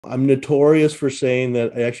I'm notorious for saying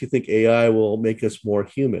that I actually think AI will make us more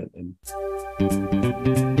human. And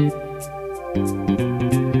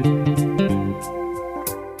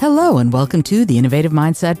Hello and welcome to the Innovative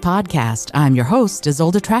Mindset Podcast. I'm your host,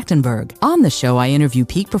 Izolda Trachtenberg. On the show, I interview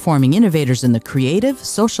peak performing innovators in the creative,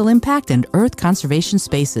 social impact, and earth conservation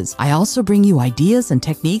spaces. I also bring you ideas and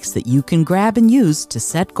techniques that you can grab and use to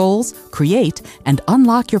set goals, create, and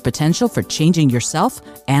unlock your potential for changing yourself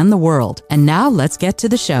and the world. And now let's get to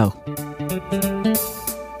the show.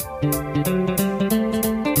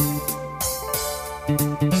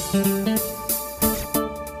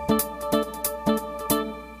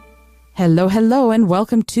 Hello, and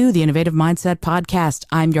welcome to the Innovative Mindset Podcast.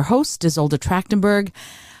 I'm your host, Izolda Trachtenberg.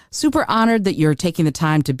 Super honored that you're taking the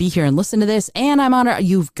time to be here and listen to this. And I'm honored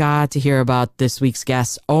you've got to hear about this week's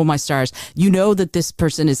guest. Oh, my stars. You know that this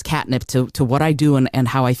person is catnip to what I do and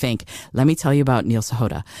how I think. Let me tell you about Neil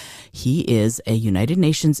Sahota. He is a United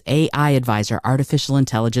Nations AI advisor, artificial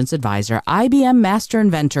intelligence advisor, IBM Master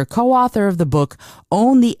Inventor, co-author of the book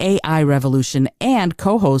Own the A.I. Revolution, and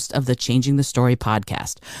co-host of the Changing the Story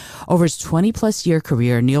podcast. Over his 20-plus year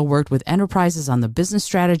career, Neil worked with enterprises on the business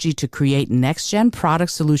strategy to create next-gen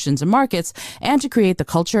product solutions and markets, and to create the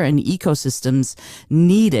culture and ecosystems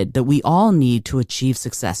needed that we all need to achieve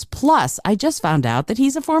success. Plus, I just found out that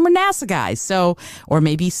he's a former NASA guy, or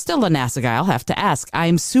maybe still a NASA guy. I'll have to ask.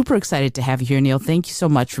 I'm super excited to have you here, Neil. Thank you so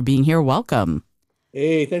much for being here. Welcome.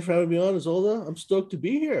 hey, thanks for having me on, Izolda. I'm stoked to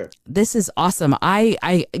be here. This is awesome. A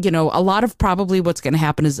lot of probably what's going to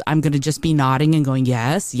happen is I'm going to just be nodding and going,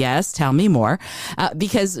 yes, tell me more.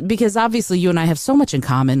 Because obviously you and I have so much in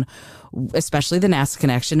common, especially the NASA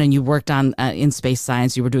connection. And you worked on in space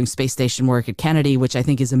science. You were doing space station work at Kennedy, which I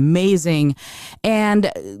think is amazing.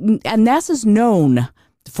 And NASA's known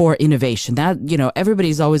for innovation. That,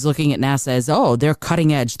 everybody's always looking at NASA as, oh, they're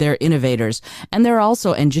cutting edge, they're innovators. And they're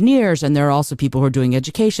also engineers, and there are also people who are doing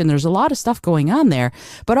education. There's a lot of stuff going on there.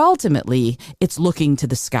 But ultimately, it's looking to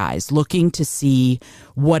the skies, looking to see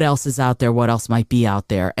what else is out there, what else might be out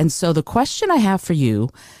there. And so the question I have for you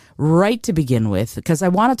right to begin with, because I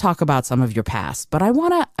want to talk about some of your past, but I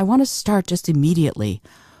want to start just immediately.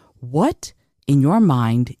 What, in your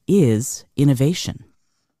mind, is innovation?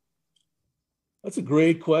 That's a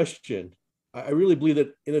great question. I really believe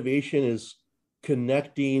that innovation is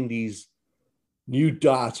connecting these new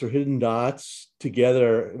dots or hidden dots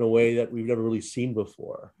together in a way that we've never really seen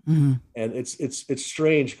before. Mm-hmm. And it's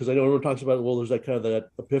strange because I know everyone talks about, well, there's that kind of that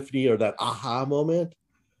epiphany or that aha moment.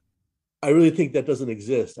 I really think that doesn't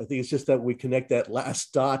exist. I think it's just that we connect that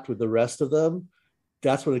last dot with the rest of them.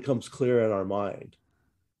 That's when it comes clear in our mind.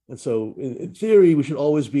 And so in theory, we should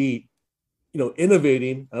always be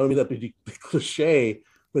innovating. I don't mean that to be cliche,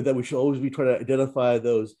 but that we should always be trying to identify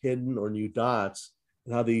those hidden or new dots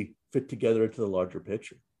and how they fit together into the larger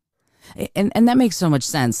picture. And that makes so much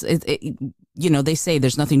sense. They say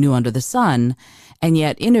there's nothing new under the sun, and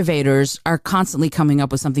yet innovators are constantly coming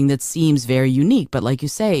up with something that seems very unique. But like you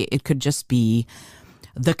say, it could just be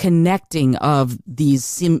the connecting of these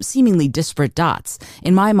seemingly disparate dots.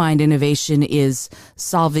 In my mind, innovation is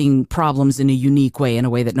solving problems in a unique way, in a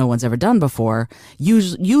way that no one's ever done before,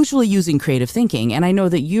 usually using creative thinking. And I know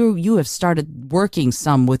that you have started working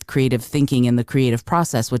some with creative thinking in the creative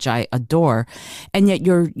process, which I adore. And yet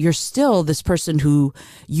you're still this person who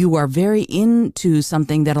you are very into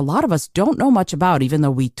something that a lot of us don't know much about, even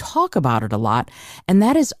though we talk about it a lot, and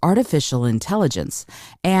that is artificial intelligence.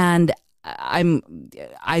 And I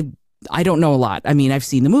don't know a lot. I mean, I've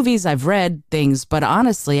seen the movies, I've read things, but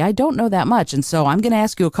honestly, I don't know that much. And so I'm going to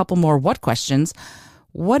ask you a couple more what questions.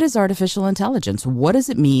 What is artificial intelligence? What does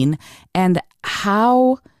it mean? And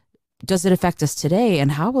how does it affect us today?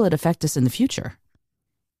 And how will it affect us in the future?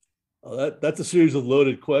 Well, that's a series of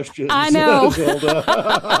loaded questions. I know.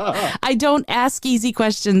 I don't ask easy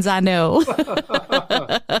questions, I know.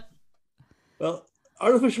 Well,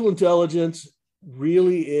 artificial intelligence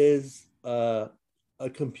really is a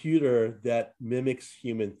computer that mimics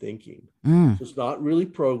human thinking. So it's not really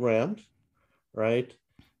programmed, right?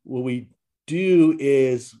 What we do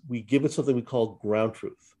is we give it something we call ground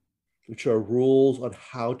truth, which are rules on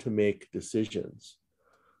how to make decisions.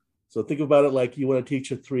 So think about it like you want to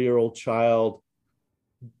teach a 3-year-old child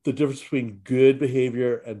the difference between good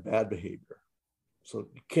behavior and bad behavior. So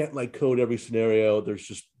you can't code every scenario. There's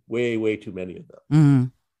just way too many of them. Mm-hmm.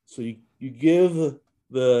 So you give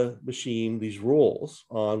the machine these rules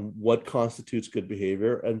on what constitutes good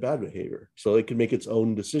behavior and bad behavior, so it can make its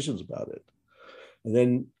own decisions about it. And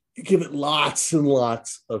then you give it lots and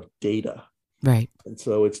lots of data. Right. And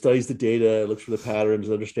so it studies the data, it looks for the patterns,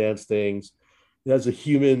 understands things. It has a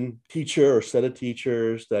human teacher or set of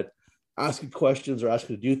teachers that asking questions or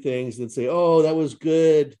asking to do things and say, oh, that was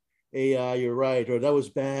good, AI, you're right, or that was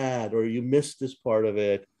bad, or you missed this part of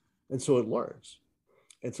it. And so it learns.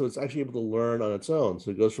 And so it's actually able to learn on its own.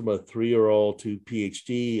 So it goes from a 3-year-old to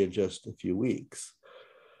PhD in just a few weeks.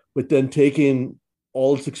 But then taking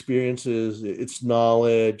all its experiences, its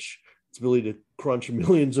knowledge, its ability to crunch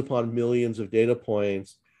millions upon millions of data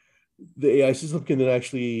points, the AI system can then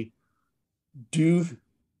actually do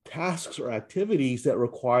tasks or activities that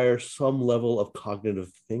require some level of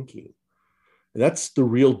cognitive thinking. And that's the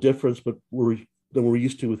real difference than we're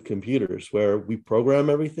used to with computers, where we program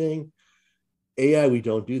everything. AI, we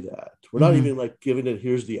don't do that. We're not even like giving it,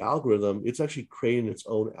 here's the algorithm. It's actually creating its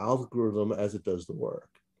own algorithm as it does the work.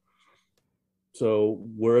 So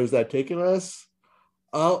where is that taking us?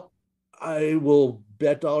 I will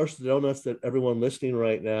bet dollars to donuts that everyone listening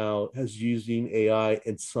right now has using AI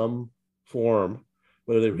in some form,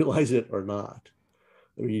 whether they realize it or not.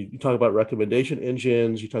 I mean, you talk about recommendation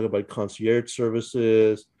engines, you talk about concierge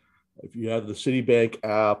services. If you have the Citibank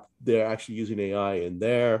app, they're actually using AI in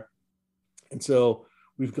there. And so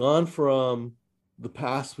we've gone from the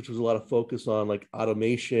past, which was a lot of focus on like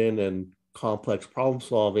automation and complex problem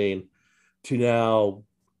solving, to now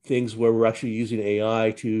things where we're actually using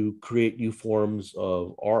AI to create new forms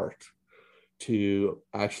of art, to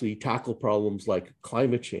actually tackle problems like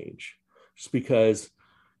climate change, just because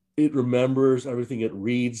it remembers everything it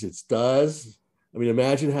reads, it does. I mean,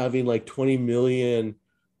 imagine having like 20 million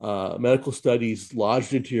medical studies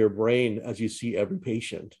lodged into your brain as you see every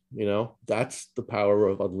patient. That's the power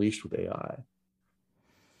of Unleashed with AI.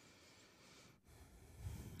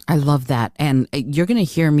 I love that. And you're going to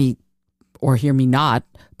hear me or hear me not.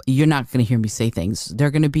 You're not going to hear me say things. They're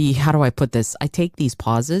going to be, how do I put this? I take these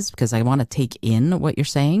pauses because I want to take in what you're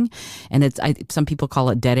saying. And some people call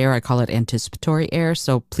it dead air. I call it anticipatory air.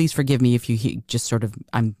 So please forgive me if you just sort of,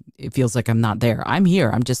 it feels like I'm not there. I'm here.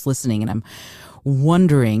 I'm just listening and I'm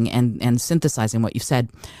wondering and synthesizing what you've said.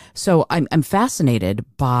 So I'm fascinated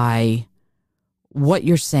by what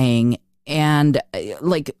you're saying. And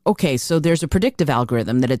like, okay, so there's a predictive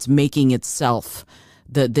algorithm that it's making itself,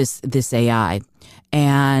 this AI.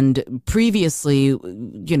 And previously,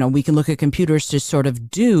 we can look at computers to sort of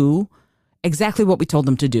do exactly what we told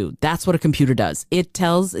them to do. That's what a computer does. It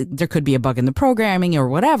tells, there could be a bug in the programming or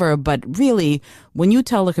whatever, but really, when you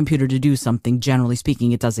tell a computer to do something, generally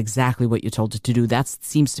speaking, it does exactly what you told it to do. That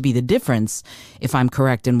seems to be the difference, if I'm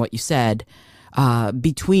correct in what you said,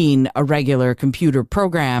 between a regular computer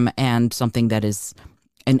program and something that is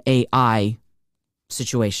an AI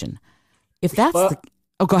situation. If that's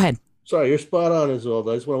oh, go ahead. Sorry, you're spot on,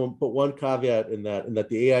 Izolda. I just want to put one caveat in that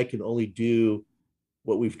the AI can only do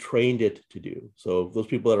what we've trained it to do. So those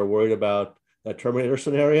people that are worried about that Terminator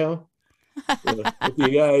scenario, if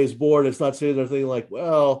the AI is bored, it's not sitting there thinking like,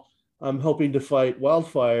 well, I'm hoping to fight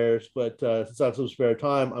wildfires, but since I have some spare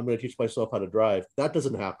time, I'm going to teach myself how to drive. That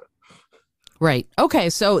doesn't happen. Right. Okay.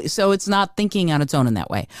 So it's not thinking on its own in that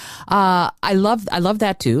way. I love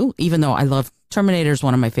that too, even though I love Terminator is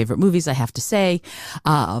one of my favorite movies, I have to say.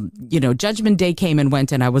 Judgment Day came and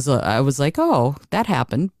went, and I was like, oh, that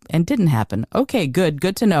happened and didn't happen. Okay, good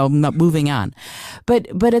to know. Moving on.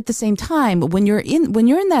 But at the same time, when you're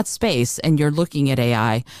in that space and you're looking at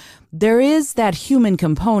AI, there is that human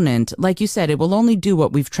component. Like you said, it will only do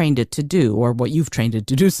what we've trained it to do, or what you've trained it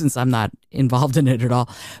to do, since I'm not involved in it at all.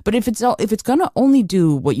 But if it's going to only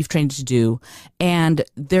do what you've trained it to do, and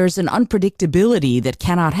there's an unpredictability that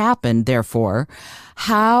cannot happen, therefore,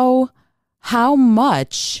 how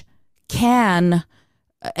much can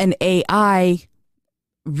an AI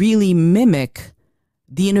really mimic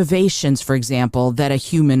the innovations, for example, that a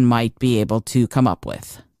human might be able to come up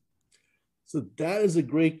with? So that is a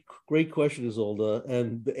great question, Izolda.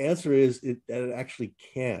 And the answer is that it actually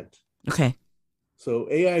can't. Okay. So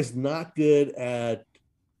AI is not good at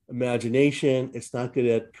imagination. It's not good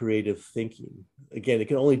at creative thinking. Again, it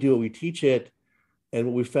can only do what we teach it. And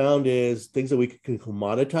what we found is things that we can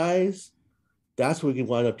commoditize, that's what we can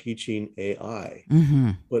wind up teaching AI.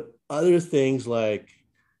 Mm-hmm. But other things like,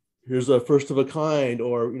 here's a first of a kind,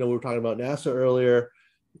 or, we were talking about NASA earlier,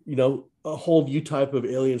 a whole new type of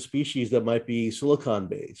alien species that might be silicon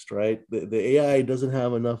based, right? The AI doesn't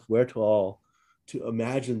have enough wherewithal to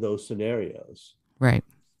imagine those scenarios. Right.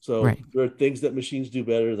 So right. There are things that machines do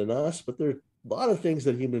better than us, but there are a lot of things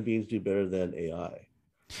that human beings do better than AI.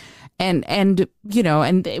 And and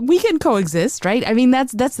we can coexist, right? I mean,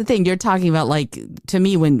 that's the thing you're talking about. Like, to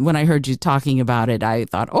me, when I heard you talking about it, I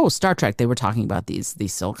thought, oh, Star Trek, they were talking about these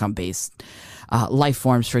silicon based life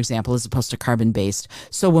forms, for example, as opposed to carbon based.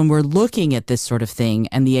 So when we're looking at this sort of thing,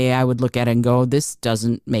 and the AI would look at it and go, this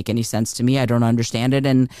doesn't make any sense to me, I don't understand it.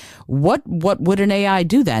 And what would an AI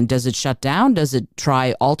do then? Does it shut down? Does it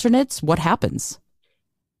try alternates? What happens?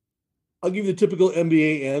 I'll give you the typical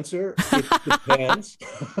MBA answer. It depends.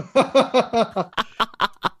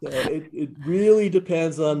 It really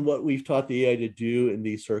depends on what we've taught the AI to do in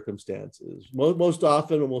these circumstances. Most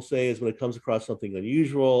often, what we'll say is when it comes across something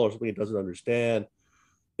unusual or something it doesn't understand,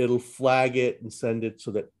 it'll flag it and send it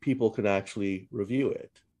so that people can actually review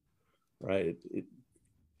it, right?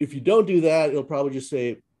 If you don't do that, it'll probably just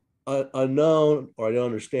say unknown or I don't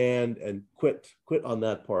understand and quit on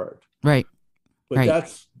that part. Right. But Right.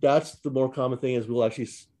 that's the more common thing is we'll actually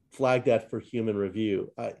flag that for human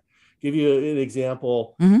review. I give you an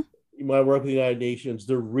example. Mm-hmm. In my work with the United Nations,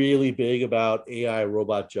 they're really big about AI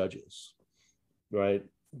robot judges, right?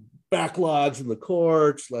 Backlogs in the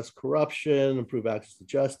courts, less corruption, improve access to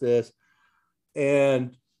justice.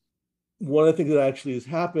 And one of the things that actually has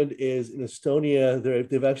happened is in Estonia,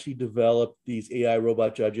 they've actually developed these AI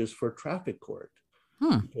robot judges for traffic court.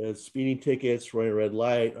 Because speeding tickets, running a red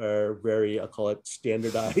light are very, I'll call it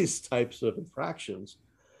standardized types of infractions.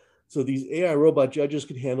 So these AI robot judges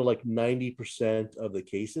could handle like 90% of the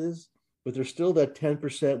cases, but there's still that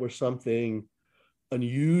 10% where something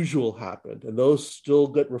unusual happened. And those still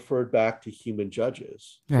get referred back to human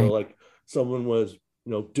judges. Right. So like someone was,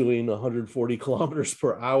 doing 140 kilometers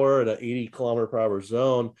per hour in an 80 kilometer per hour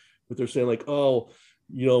zone, but they're saying like, oh,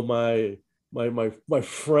 my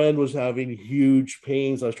friend was having huge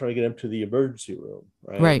pains. I was trying to get him to the emergency room.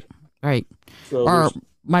 Right. Right. So or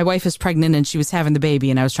my wife is pregnant and she was having the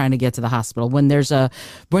baby and I was trying to get to the hospital. When there's a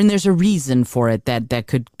reason for it that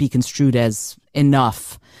could be construed as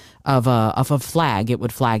enough of a flag, it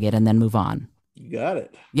would flag it and then move on. You got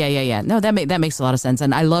it. Yeah. No, that makes a lot of sense.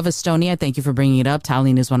 And I love Estonia. Thank you for bringing it up.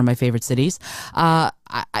 Tallinn is one of my favorite cities.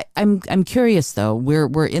 I'm curious though.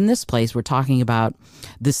 We're in this place. We're talking about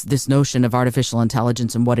this notion of artificial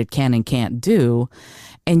intelligence and what it can and can't do.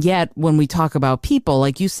 And yet, when we talk about people,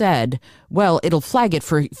 like you said, well, it'll flag it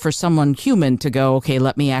for someone human to go, okay,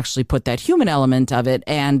 let me actually put that human element of it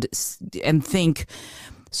and think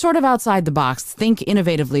sort of outside the box, think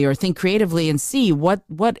innovatively or think creatively and see what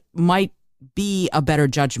might be a better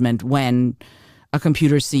judgment when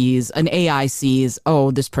an AI sees, oh,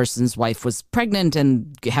 this person's wife was pregnant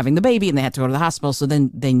and having the baby and they had to go to the hospital. So then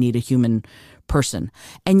they need a human person.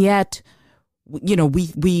 And yet,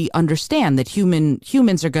 we understand that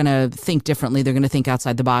humans are going to think differently. They're going to think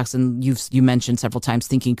outside the box. And you mentioned several times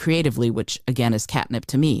thinking creatively, which again is catnip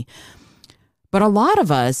to me. But a lot of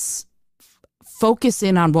us focus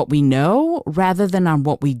in on what we know rather than on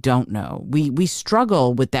what we don't know. We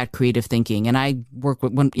struggle with that creative thinking. And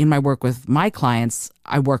in my work with my clients,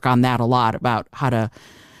 I work on that a lot about how to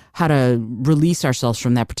release ourselves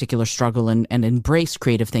from that particular struggle and embrace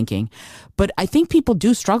creative thinking. But I think people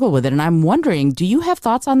do struggle with it. And I'm wondering, do you have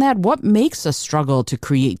thoughts on that? What makes us struggle to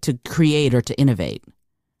create or to innovate?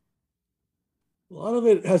 A lot of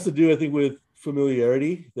it has to do, I think, with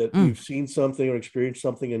familiarity, that we've seen something or experienced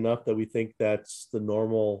something enough that we think that's the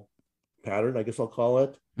normal pattern, I guess I'll call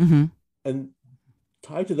it. Mm-hmm. And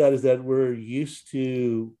tied to that is that we're used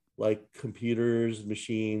to like computers,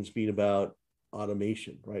 machines being about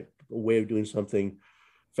automation, right? A way of doing something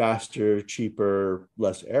faster, cheaper,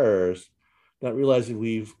 less errors, not realizing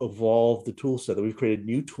we've evolved the tool set, that we've created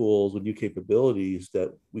new tools with new capabilities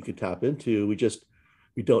that we could tap into.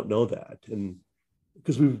 We don't know that. And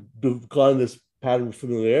because we've gone in this pattern of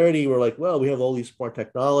familiarity, we're like, well, we have all these smart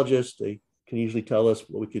technologists. They can usually tell us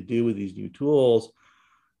what we could do with these new tools.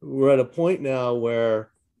 We're at a point now where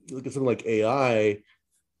you look at something like AI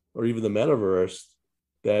or even the metaverse,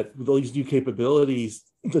 that with all these new capabilities,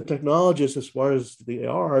 the technologists, as far as they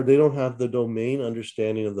don't have the domain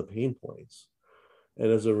understanding of the pain points. And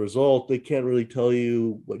as a result, they can't really tell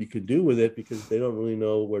you what you can do with it because they don't really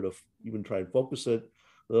know where to even try and focus it.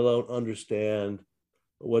 They don't understand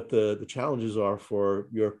what the challenges are for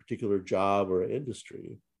your particular job or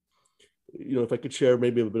industry. If I could share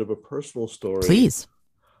maybe a bit of a personal story. Please.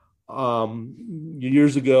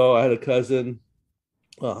 Years ago, I had a cousin.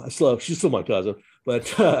 She's still my cousin, but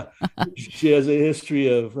she has a history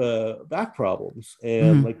of back problems.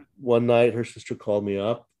 And like one night, her sister called me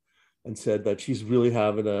up and said that she's really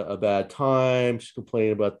having a bad time. She's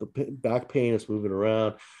complaining about the back pain. It's moving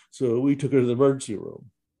around. So we took her to the emergency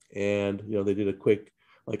room, and they did a quick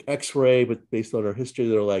like X-ray, but based on her history,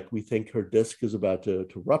 they're like, we think her disc is about to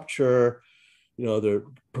rupture. They're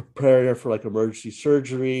preparing her for like emergency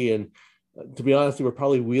surgery. And to be honest, they were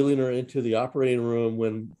probably wheeling her into the operating room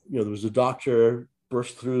when, there was a doctor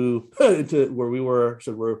burst through into where we were,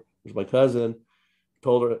 said, where's my cousin,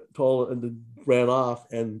 and then ran off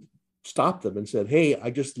and stopped them and said, hey, I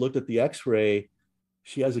just looked at the X-ray.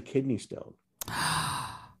 She has a kidney stone.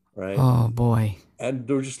 Right. Oh boy. And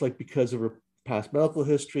they were just like, because of her past medical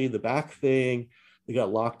history, the back thing, they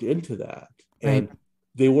got locked into that. And right.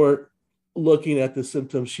 They weren't looking at the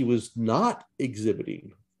symptoms she was not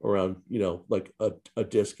exhibiting around, like a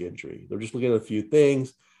disc injury. They're just looking at a few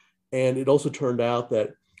things. And it also turned out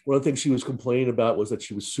that one of the things she was complaining about was that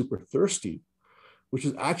she was super thirsty, which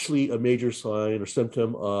is actually a major sign or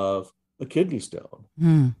symptom of a kidney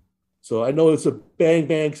stone. So I know it's a bang,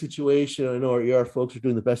 bang situation. I know our ER folks are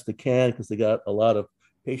doing the best they can because they got a lot of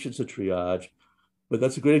patients to triage, but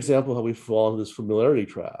that's a great example of how we fall into this familiarity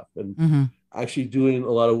trap. And actually doing a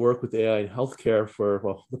lot of work with AI in healthcare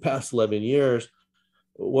for the past 11 years,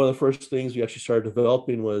 one of the first things we actually started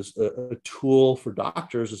developing was a tool for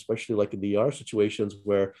doctors, especially like in the ER situations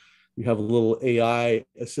where you have a little AI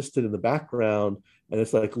assistant in the background, and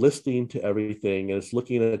it's like listening to everything. And it's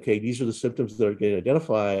looking at, okay, these are the symptoms that are getting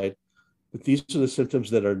identified, but these are the symptoms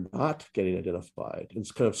that are not getting identified. And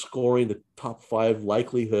it's kind of scoring the top 5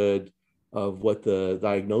 likelihood of what the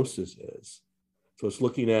diagnosis is. So it's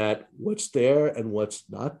looking at what's there and what's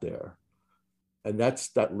not there. And that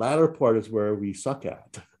latter part is where we suck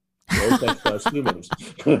at. That's us humans.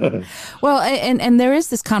 Well, and there is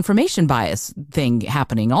this confirmation bias thing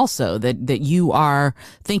happening also, that you are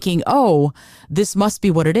thinking, oh, this must be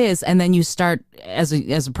what it is, and then you start, as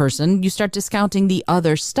a person, you start discounting the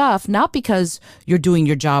other stuff, not because you're doing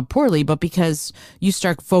your job poorly, but because you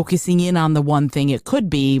start focusing in on the one thing it could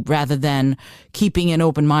be rather than keeping an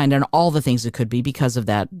open mind on all the things it could be because of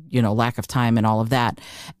that, lack of time and all of that.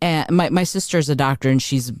 And my sister's a doctor, and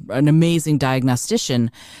she's an amazing diagnostician,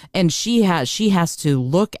 and she has to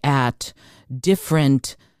look at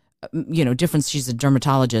different, she's a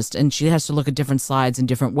dermatologist, and she has to look at different slides in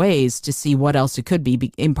different ways to see what else it could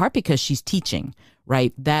be, in part because she's teaching,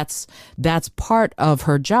 right? That's part of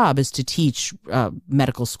her job, is to teach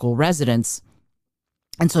medical school residents.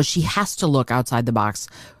 And so she has to look outside the box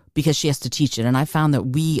because she has to teach it. And I found that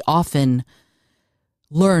we often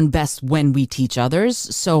learn best when we teach others.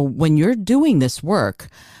 So when you're doing this work,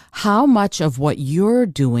 how much of what you're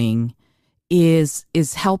doing is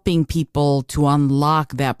helping people to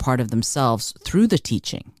unlock that part of themselves through the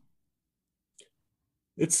teaching?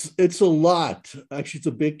 It's a lot. Actually, it's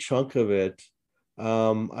a big chunk of it.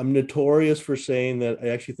 I'm notorious for saying that I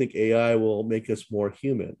actually think AI will make us more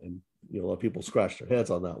human. And a lot of people scratch their heads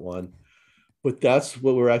on that one. But that's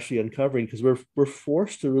what we're actually uncovering, because we're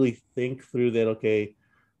forced to really think through that. Okay,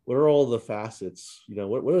 what are all the facets?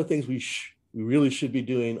 What are the things we really should be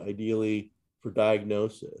doing ideally for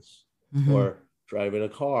diagnosis, or driving a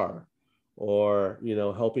car, or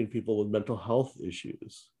helping people with mental health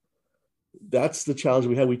issues. That's the challenge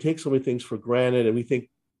we have. We take so many things for granted, and we think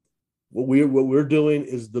what we're doing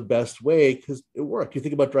is the best way because it worked. You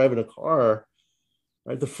think about driving a car,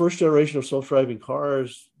 right? The first generation of self-driving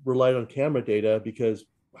cars relied on camera data because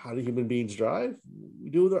how do human beings drive? We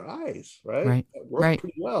do with our eyes, right? Right. It worked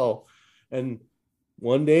pretty well. And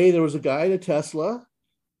one day there was a guy in a Tesla.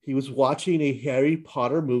 He was watching a Harry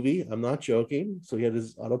Potter movie. I'm not joking. So he had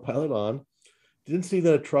his autopilot on. Didn't see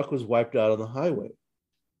that a truck was wiped out on the highway.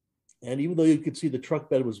 And even though you could see the truck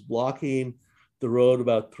bed was blocking the road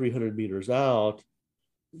about 300 meters out,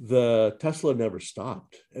 the Tesla never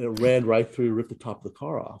stopped, and it ran right through, ripped the top of the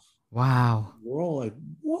car off. Wow. We're all like,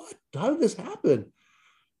 what? How did this happen?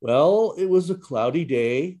 Well, it was a cloudy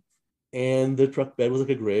day, and the truck bed was like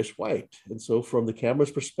a grayish white. And so from the camera's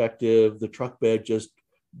perspective, the truck bed just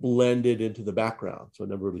blended into the background. So I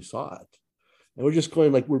never really saw it. And we're just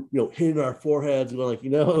going like, we're hitting our foreheads and going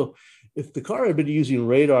like, if the car had been using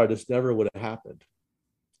radar, this never would have happened.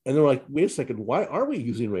 And they're like, wait a second, why are we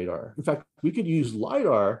using radar? In fact, we could use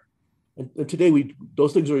LiDAR. And today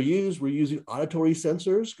those things are used. We're using auditory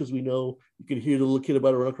sensors because we know you can hear the little kid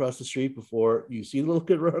about to run across the street before you see the little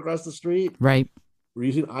kid run across the street. Right. We're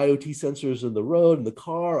using IoT sensors in the road, in the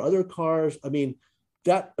car, other cars. I mean,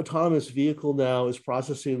 that autonomous vehicle now is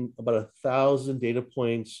processing about 1,000 data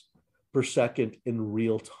points per second in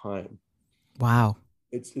real time. Wow.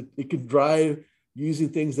 It can drive using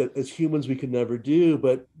things that as humans we could never do.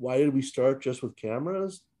 But why did we start just with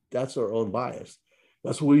cameras? That's our own bias.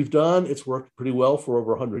 That's what we've done. It's worked pretty well for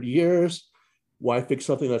over 100 years. Why fix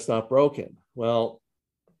something that's not broken? Well,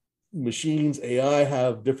 machines, AI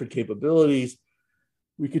have different capabilities.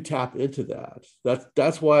 we could tap into that.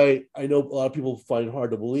 That's why I know a lot of people find it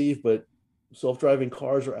hard to believe, but self-driving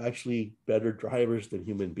cars are actually better drivers than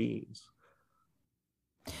human beings.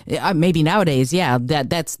 Maybe nowadays, yeah.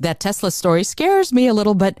 That Tesla story scares me a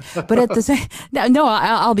little, but at the same, no,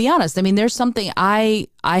 I'll be honest. I mean, there's something I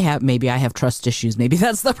have. Maybe I have trust issues. Maybe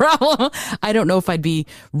that's the problem. I don't know if I'd be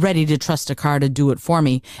ready to trust a car to do it for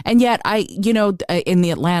me. And yet, in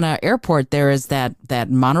the Atlanta airport, there is that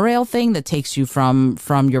monorail thing that takes you from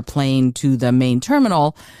your plane to the main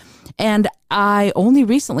terminal. And I only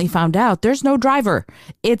recently found out there's no driver.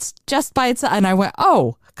 It's just by itself. And I went,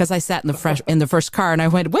 oh, because I sat in the first car and I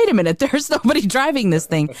went, wait a minute, there's nobody driving this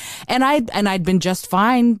thing. And I'd been just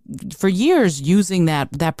fine for years using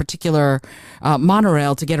that particular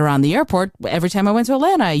monorail to get around the airport. Every time I went to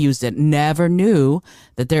Atlanta, I used it. Never knew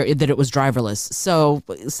that it was driverless. So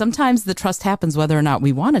sometimes the trust happens whether or not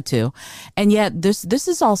we want it to. And yet this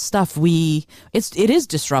is all stuff it is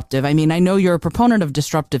disruptive. I mean, I know you're a proponent of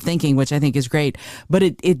disruptive thinking, which I think is great, but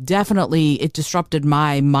it definitely disrupted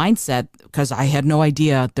my mindset because I had no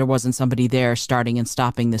idea there wasn't somebody there starting and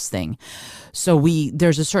stopping this thing. So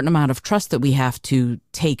there's a certain amount of trust that we have to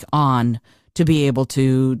take on to be able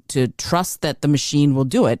to trust that the machine will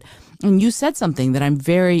do it. And you said something that I'm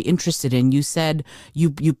very interested in. You said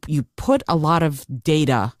you put a lot of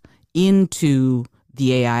data into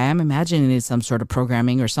the AI. I'm imagining it's some sort of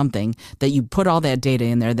programming or something that you put all that data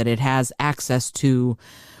in there, that it has access to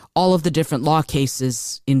all of the different law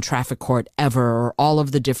cases in traffic court ever, or all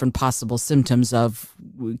of the different possible symptoms of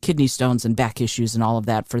kidney stones and back issues and all of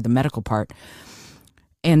that for the medical part.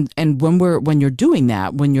 And when you're doing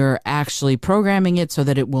that, when you're actually programming it so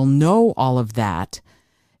that it will know all of that,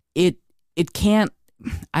 it can't,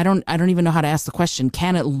 I don't even know how to ask the question.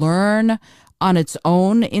 Can it learn on its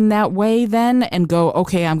own in that way then and go,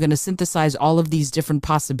 okay, I'm going to synthesize all of these different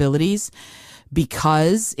possibilities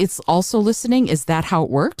because it's also listening? Is that how it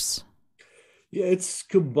works? Yeah, it's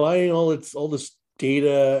combining all this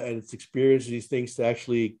data and its experience, these things, to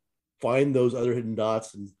actually find those other hidden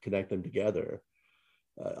dots and connect them together.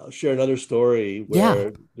 I'll share another story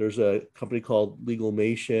where there's a company called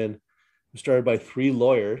Legalmation, started by 3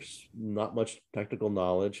 lawyers, not much technical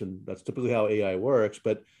knowledge, and that's typically how AI works,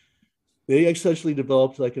 but they essentially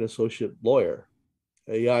developed like an associate lawyer,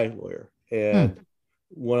 AI lawyer. And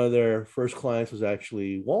one of their first clients was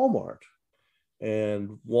actually Walmart.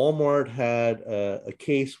 And Walmart had a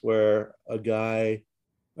case where a guy,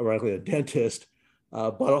 ironically a dentist,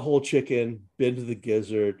 bought a whole chicken, bit into the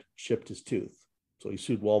gizzard, chipped his tooth. So he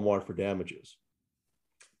sued Walmart for damages.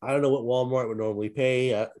 I don't know what Walmart would normally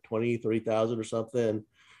pay at 20, 30,000 or something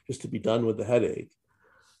just to be done with the headache.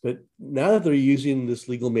 But now that they're using this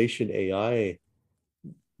Legalmation AI,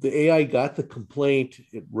 the AI got the complaint,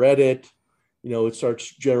 it read it, it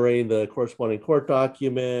starts generating the corresponding court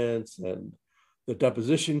documents and the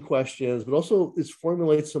deposition questions, but also it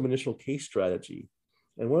formulates some initial case strategy.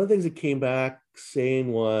 And one of the things it came back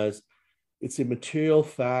saying was, it's a material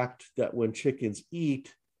fact that when chickens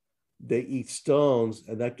eat, they eat stones,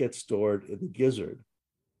 and that gets stored in the gizzard.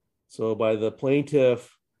 So by the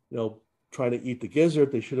plaintiff, trying to eat the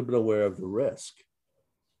gizzard, they should have been aware of the risk.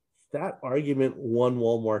 That argument won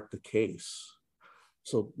Walmart the case.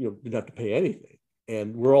 So, didn't have to pay anything.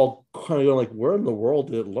 And we're all kind of going like, where in the world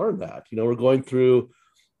did it learn that? We're going through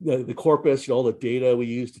the corpus, all the data we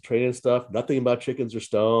use to train and stuff, nothing about chickens or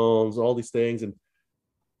stones, all these things. And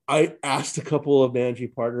I asked a couple of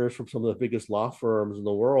managing partners from some of the biggest law firms in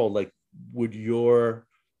the world, like, would your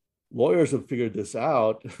lawyers have figured this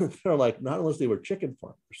out? They're like, not unless they were chicken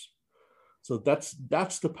farmers. So that's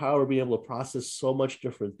the power of being able to process so much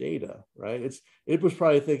different data, right? It was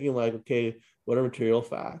probably thinking like, okay, what are material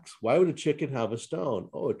facts? Why would a chicken have a stone?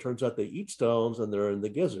 Oh, it turns out they eat stones and they're in the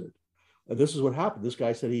gizzard. And this is what happened. This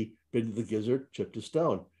guy said he bit into the gizzard, chipped a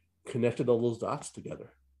stone, connected all those dots together.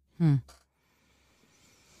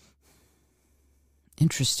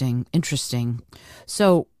 Interesting.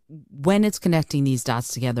 So when it's connecting these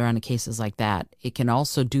dots together on cases like that, it can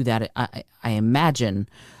also do that, I imagine,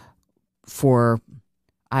 for,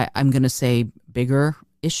 I'm going to say, bigger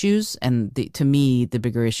issues. And to me, the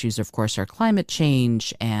bigger issues, of course, are climate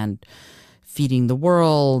change and feeding the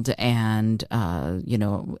world and,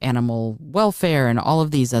 animal welfare and all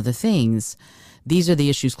of these other things. These are the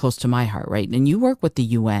issues close to my heart, right? And you work with the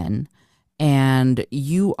UN, and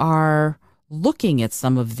you are looking at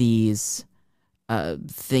some of these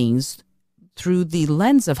things through the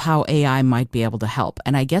lens of how AI might be able to help.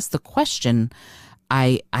 And I guess the question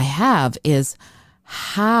I have is,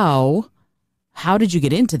 how did you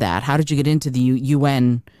get into that? How did you get into the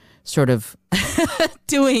UN sort of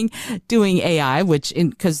doing AI, which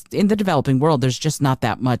because in the developing world there's just not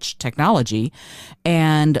that much technology,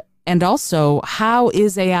 and also how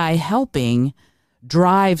is AI helping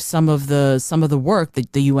drive some of the work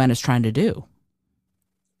that the UN is trying to do?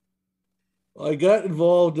 I got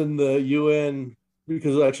involved in the UN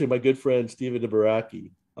because actually my good friend Stephen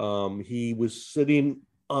Baraki, he was sitting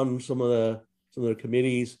on some of the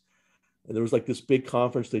committees, and there was like this big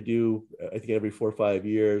conference they do, I think every 4 or 5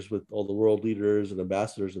 years, with all the world leaders and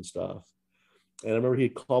ambassadors and stuff. And I remember he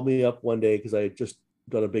called me up one day because I had just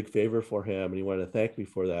done a big favor for him, and he wanted to thank me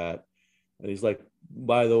for that. And he's like,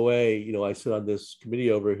 by the way, I sit on this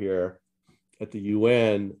committee over here at the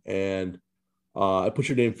UN, and I put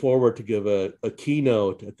your name forward to give a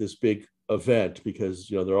keynote at this big event because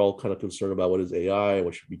they're all kind of concerned about what is AI and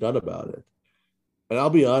what should be done about it. And I'll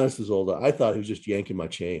be honest, Izolda, I thought he was just yanking my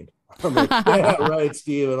chain. I'm like, yeah, right,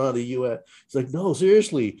 Steve, and on the UN. He's like, no,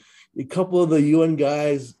 seriously. A couple of the UN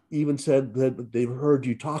guys even said that they've heard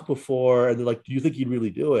you talk before, and they're like, do you think you'd really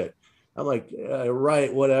do it? I'm like, yeah,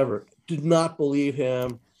 right, whatever. Did not believe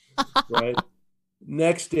him, right?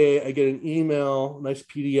 Next day, I get an email, nice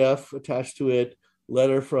PDF attached to it,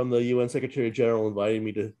 letter from the UN Secretary General inviting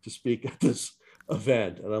me to speak at this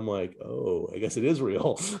event. And I'm like, oh, I guess it is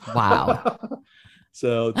real. Wow.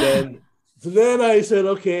 So then I said,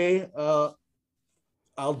 okay,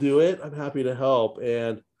 I'll do it. I'm happy to help.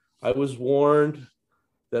 And I was warned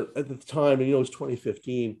that at the time, and it was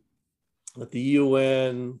 2015, that the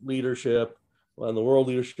UN leadership and the world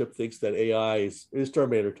leadership thinks that AI is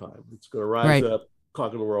Terminator time. It's going to rise up,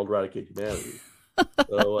 conquer the world, eradicate humanity.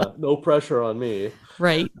 So no pressure on me.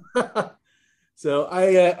 Right. So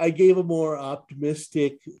I gave a more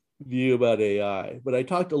optimistic view about AI, but I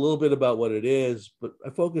talked a little bit about what it is, but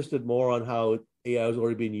I focused it more on how AI is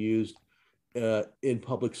already being used in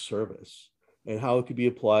public service and how it could be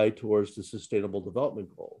applied towards the Sustainable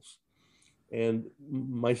Development Goals. And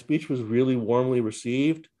my speech was really warmly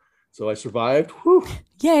received. So I survived. Whew.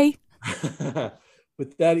 Yay.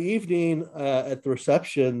 But that evening at the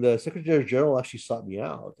reception, the Secretary General actually sought me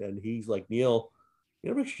out. And he's like, Neil, you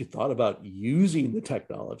never actually thought about using the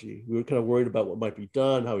technology. We were kind of worried about what might be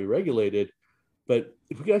done, how we regulate it. But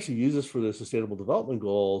if we could actually use this for the Sustainable Development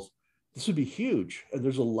Goals, this would be huge. And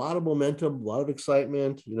there's a lot of momentum, a lot of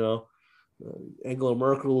excitement. Angela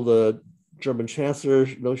Merkel, the German chancellor,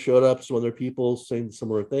 showed up, some other people saying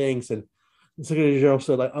similar things. And the Secretary General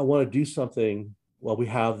said, I want to do something while we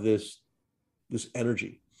have this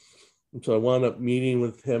energy. And so I wound up meeting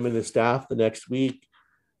with him and his staff the next week.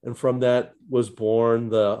 And from that was born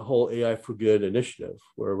the whole AI for Good initiative,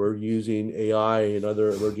 where we're using AI and other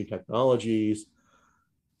emerging technologies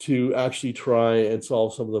to actually try and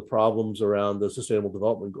solve some of the problems around the Sustainable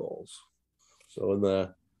Development Goals. So in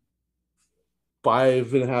the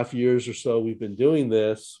 5.5 years or so we've been doing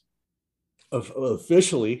this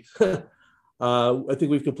officially, I think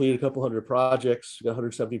we've completed a couple hundred projects. We've got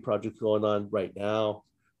 170 projects going on right now.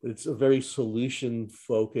 It's a very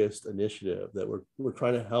solution-focused initiative that we're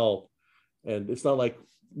trying to help. And it's not like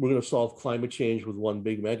we're going to solve climate change with one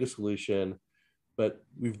big mega solution, but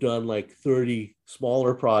we've done like 30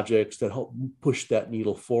 smaller projects that help push that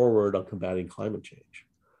needle forward on combating climate change.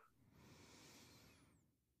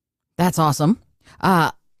 That's awesome.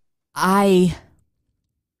 I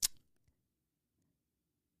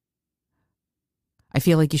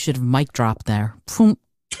feel like you should have mic dropped there.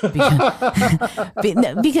 Because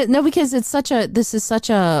this is such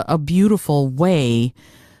a beautiful way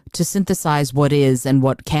to synthesize what is and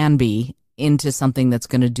what can be into something that's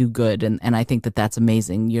going to do good. And I think that's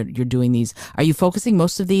amazing. You're doing these. Are you focusing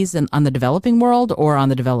most of these on the developing world or on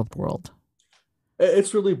the developed world?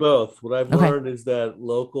 It's really both. What I've learned is that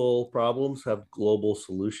local problems have global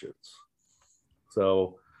solutions.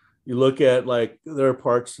 So you look at there are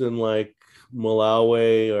parts in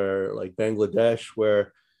Malawi or Bangladesh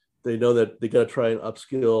where they know that they got to try and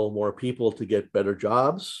upskill more people to get better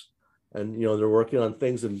jobs. And, they're working on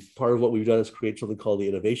things. And part of what we've done is create something called the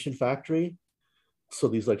Innovation Factory. So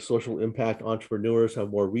these social impact entrepreneurs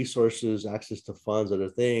have more resources, access to funds, other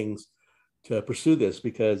things to pursue this,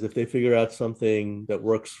 because if they figure out something that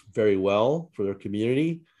works very well for their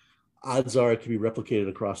community, odds are it can be replicated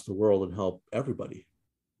across the world and help everybody.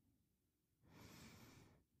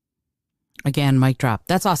 Again, mic drop.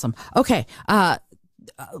 That's awesome. Okay. I'm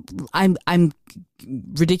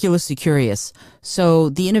ridiculously curious. So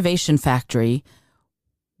the Innovation Factory,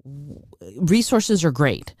 resources are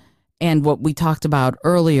great. And what we talked about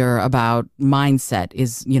earlier about mindset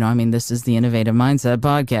is, this is the Innovative Mindset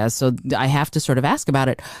podcast. So I have to sort of ask about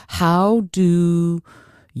it. How do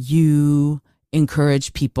you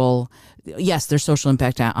encourage people? Yes, they're social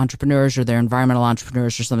impact entrepreneurs or they're environmental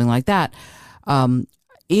entrepreneurs or something like that.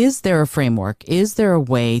 Is there a framework? Is there a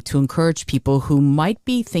way to encourage people who might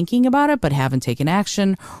be thinking about it but haven't taken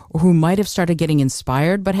action, or who might have started getting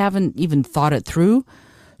inspired but haven't even thought it through,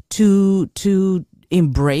 to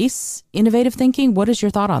embrace innovative thinking? What is your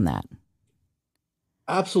thought on that?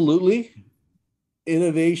 Absolutely.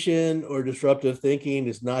 Innovation or disruptive thinking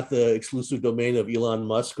is not the exclusive domain of Elon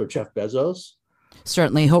Musk or Jeff Bezos.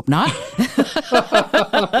 Certainly hope not.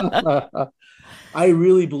 I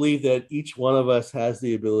really believe that each one of us has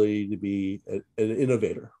the ability to be an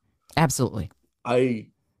innovator. Absolutely. I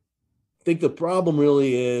think the problem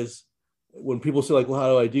really is when people say, like, well, how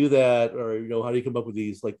do I do that? Or, how do you come up with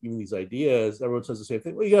these, like, even these ideas? Everyone says the same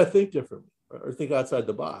thing. Well, you got to think differently or think outside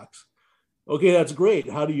the box. Okay, that's great.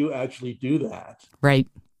 How do you actually do that? Right.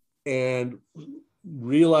 And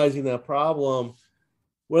realizing that problem,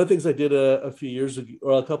 one of the things I did a few years ago,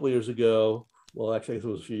 or a couple of years ago, well, actually, it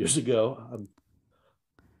was a few years ago.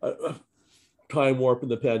 Time warp in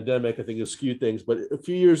the pandemic, I think, has skewed things. But a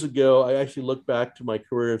few years ago, I actually looked back to my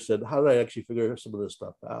career and said, how did I actually figure some of this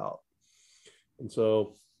stuff out? And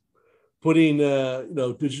so putting,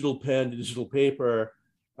 digital pen to digital paper,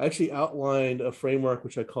 I actually outlined a framework,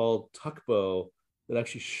 which I called Tuckbow, that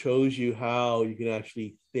actually shows you how you can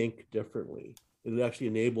actually think differently. And it actually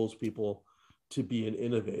enables people to be an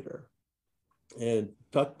innovator. And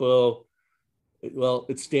Tuckbow,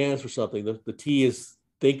 it stands for something. The T is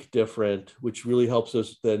think different, which really helps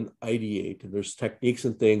us then ideate. And there's techniques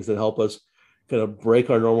and things that help us kind of break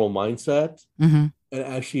our normal mindset and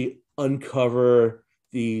actually uncover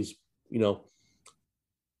these,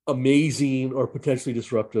 amazing or potentially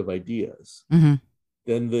disruptive ideas.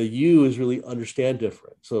 Then the U is really understand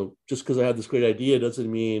different. So just because I have this great idea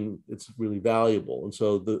doesn't mean it's really valuable. And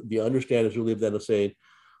so the understand is really then of saying,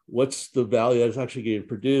 what's the value that is actually getting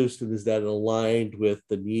produced, and is that aligned with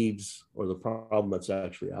the needs or the problem that's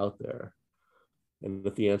actually out there? And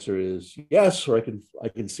if the answer is yes, or I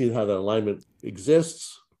can see how that alignment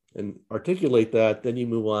exists and articulate that, then you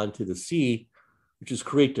move on to the C, which is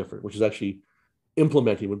create different, which is actually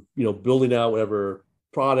implementing, building out whatever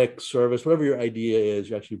product, service, whatever your idea is,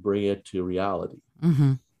 you actually bring it to reality.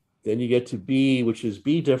 Then you get to B, which is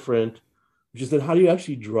be different, which is then how do you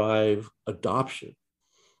actually drive adoption?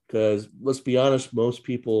 Because let's be honest, most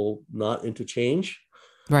people not into change,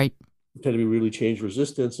 right, tend to be really change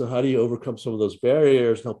resistant. So how do you overcome some of those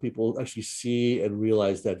barriers and help people actually see and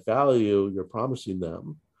realize that value you're promising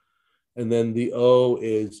them? And then the O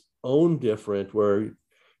is own different, where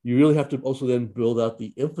you really have to also then build out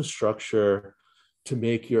the infrastructure to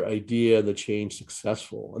make your idea and the change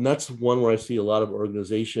successful. And that's one where I see a lot of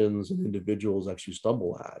organizations and individuals actually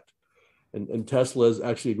stumble at. And Tesla is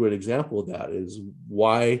actually a great example of that. Is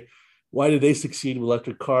why did they succeed with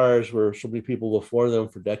electric cars where so many people before them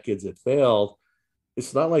for decades had failed?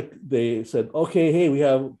 It's not like they said, okay, hey, we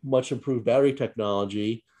have much improved battery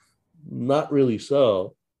technology. Not really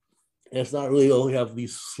so. And it's not really, we have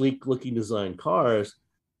these sleek looking design cars.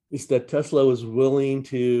 It's that Tesla was willing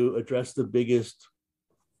to address the biggest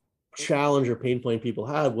challenge or pain point people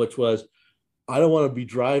had, which was, I don't want to be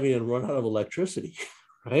driving and run out of electricity,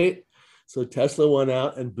 right? So Tesla went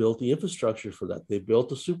out and built the infrastructure for that. They built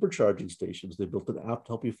the supercharging stations. They built an app to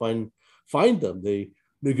help you find them. They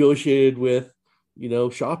negotiated with,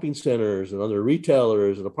 shopping centers and other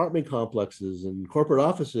retailers and apartment complexes and corporate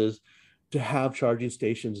offices to have charging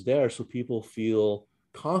stations there, so people feel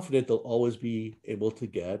confident they'll always be able to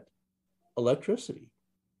get electricity.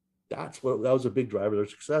 That was a big driver of their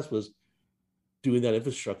success, was doing that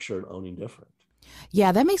infrastructure and owning different.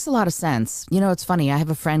 Yeah, that makes a lot of sense. It's funny. I have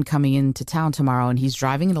a friend coming into town tomorrow, and he's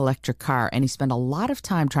driving an electric car, and he spent a lot of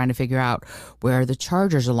time trying to figure out where are the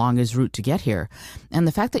chargers along his route to get here. And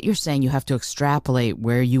the fact that you're saying you have to extrapolate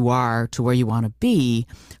where you are to where you want to be,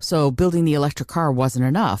 so building the electric car wasn't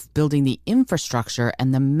enough. Building the infrastructure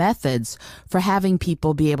and the methods for having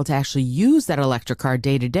people be able to actually use that electric car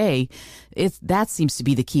day to day, that seems to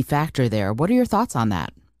be the key factor there. What are your thoughts on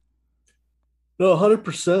that? No, 100%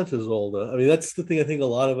 Izolda. I mean, that's the thing I think a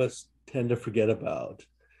lot of us tend to forget about,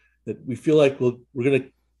 that we feel like we're going to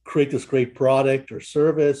create this great product or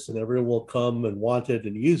service and everyone will come and want it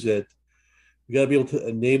and use it. We got to be able to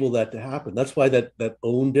enable that to happen. That's why that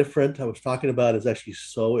own different I was talking about is actually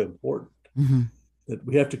so important. That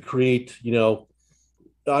we have to create, I know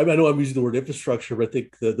I'm using the word infrastructure, but I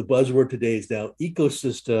think the buzzword today is now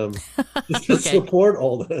ecosystem to support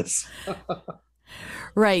all this.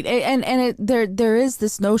 Right. There is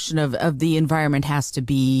this notion of the environment has to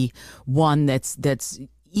be one that's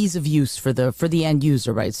ease of use for the end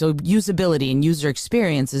user, right? So usability and user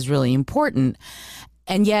experience is really important.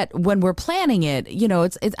 And yet when we're planning it,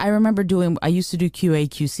 I remember I used to do QA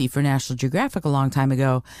QC for National Geographic a long time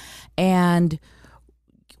ago. And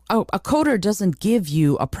a coder doesn't give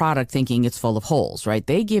you a product thinking it's full of holes, right?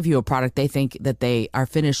 They give you a product they think that they are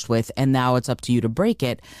finished with, and now it's up to you to break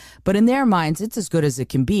it. But in their minds, it's as good as it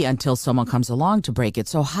can be until someone comes along to break it.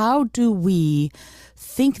 So how do we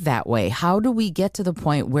think that way? How do we get to the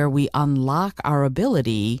point where we unlock our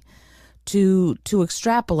ability to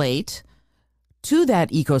extrapolate to that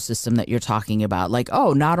ecosystem that you're talking about? Like,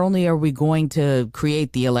 oh, not only are we going to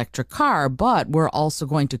create the electric car, but we're also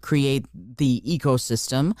going to create the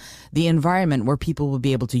ecosystem, the environment where people will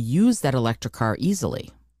be able to use that electric car easily.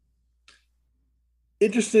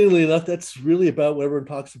 Interestingly enough, that's really about when everyone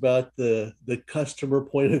talks about the customer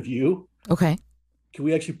point of view. Okay. Can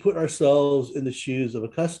we actually put ourselves in the shoes of a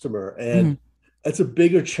customer? Mm-hmm. And that's a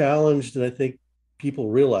bigger challenge than I think people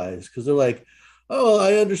realize, because they're like, oh,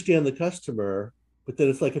 I understand the customer, but then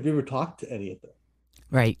it's like, have you ever talked to any of them?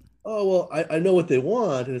 Right. Oh, well, I know what they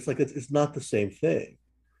want, and it's like it's not the same thing.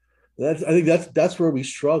 I think that's where we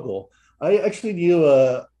struggle. I actually knew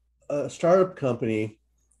a startup company.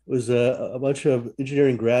 It was a bunch of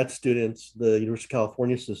engineering grad students, the University of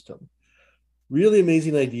California system. Really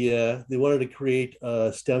amazing idea. They wanted to create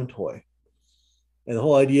a STEM toy, and the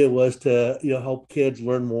whole idea was to help kids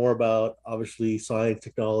learn more about obviously science,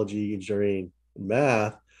 technology, engineering, and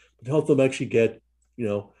math, but to help them actually get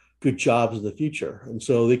good jobs in the future. And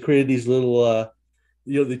so they created these little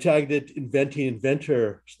they tagged it inventing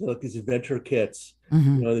inventor, so like these inventor kits.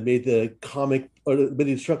 Mm-hmm. They made the comic, or made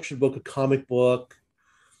the instruction book a comic book.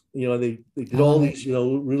 They did all Oh, these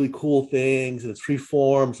really cool things, and it's free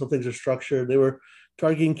form. Some things are structured. They were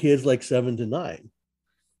targeting kids like 7 to 9.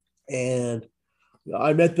 And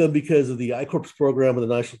I met them because of the I-Corps program of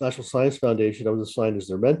the National Science Foundation. I was assigned as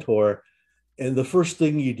their mentor. And the first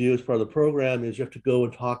thing you do as part of the program is you have to go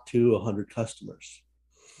and talk to 100 customers.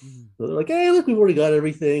 mm. So they're like, hey, look, we've already got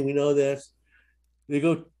everything. We know this. They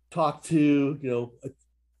go talk to,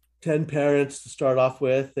 10 parents to start off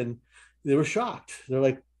with, and they were shocked. They're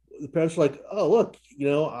like, the parents were like, oh, look,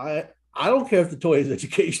 I don't care if the toy is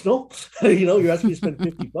educational. You're asking me to spend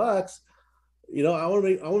 $50. I want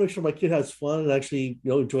to make sure my kid has fun and actually,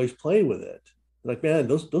 enjoys playing with it. Like, man,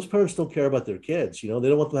 those parents don't care about their kids. They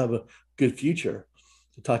don't want them to have a good future.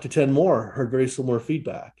 So talk to 10 more, heard very similar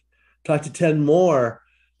feedback. Talk to 10 more,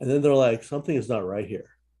 and then they're like, something is not right here,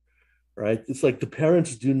 right? It's like the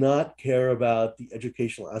parents do not care about the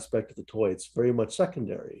educational aspect of the toy. It's very much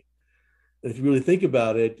secondary. And if you really think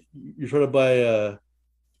about it, you're trying to buy a,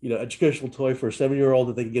 educational toy for a 7-year-old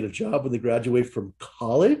that they can get a job when they graduate from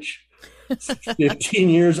college. It's 15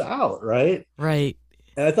 years out, right? Right.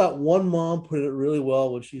 And I thought one mom put it really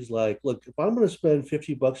well when she's like, look, if I'm going to spend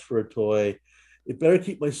 $50 for a toy, it better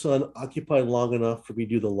keep my son occupied long enough for me to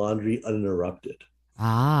do the laundry uninterrupted.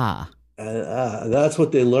 Ah. And that's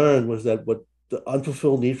what they learned, was that what the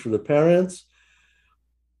unfulfilled need for the parents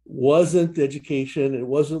wasn't the education. It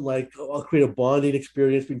wasn't like, oh, I'll create a bonding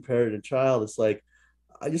experience between parent and child. It's like,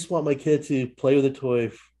 I just want my kid to play with the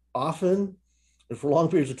toy often and for long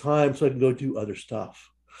periods of time so I can go do other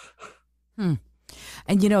stuff. Hmm.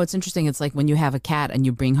 And it's interesting. It's like when you have a cat and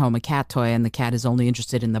you bring home a cat toy and the cat is only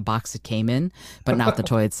interested in the box it came in, but not the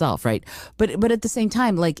toy itself, right? But at the same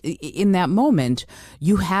time, like in that moment,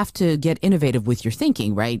 you have to get innovative with your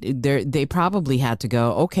thinking, right? They probably had to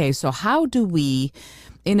go, okay, so how do we,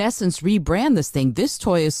 in essence, rebrand this thing? This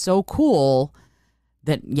toy is so cool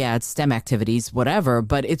that, yeah, it's STEM activities, whatever,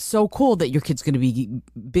 but it's so cool that your kid's going to be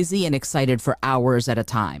busy and excited for hours at a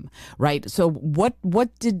time, right? So what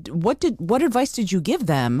advice did you give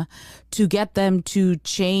them to get them to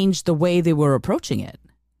change the way they were approaching it?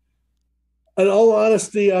 In all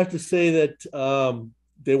honesty, I have to say that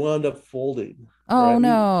they wound up folding. Oh, Right?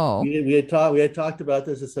 no. We had talked about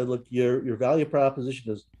this and said, look, your value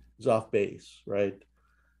proposition is off base, right?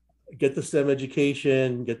 Get the STEM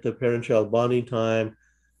education, get the parent-child bonding time.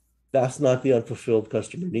 That's not the unfulfilled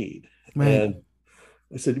customer need. Right. And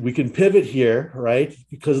I said, we can pivot here, right?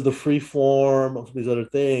 Because of the free form of these other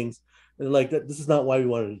things. And like that, this is not why we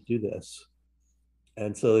wanted to do this.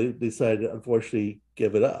 And so they decided to unfortunately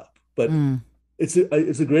give it up. But Mm. it's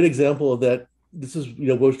a great example of that. This is, we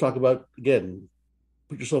always talk about, again,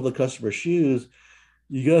 put yourself in the customer's shoes.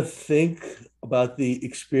 You got to think about the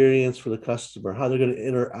experience for the customer, how they're going to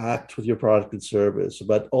interact with your product and service,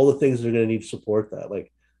 about all the things they're going to need to support that.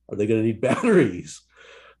 Like, are they going to need batteries?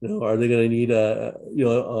 Are they going to need a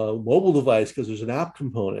mobile device because there's an app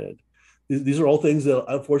component? These are all things that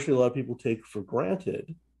unfortunately a lot of people take for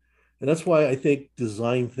granted. And that's why I think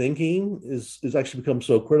design thinking is actually become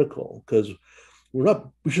so critical, because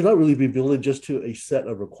we should not really be building just to a set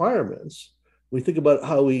of requirements. When we think about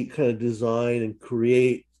how we kind of design and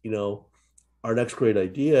create, our next great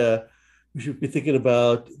idea, we should be thinking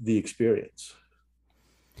about the experience.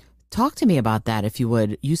 Talk to me about that, if you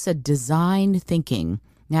would. You said design thinking.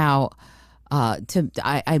 Now,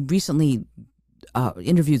 I recently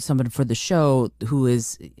interviewed someone for the show who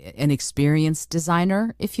is an experienced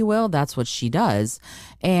designer, if you will. That's what she does.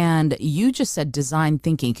 And you just said design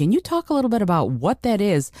thinking. Can you talk a little bit about what that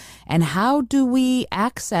is and how do we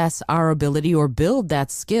access our ability or build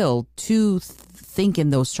that skill to think in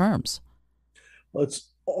those terms? Well, it's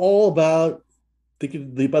all about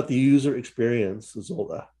thinking about the user experience,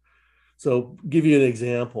 Izolda. So give you an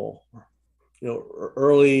example.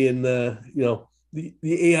 Early in the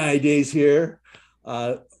AI days here,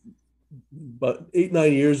 about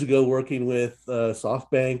 8-9 years ago, working with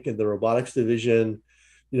SoftBank and the robotics division,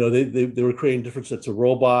 they were creating different sets of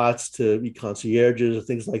robots to be concierges or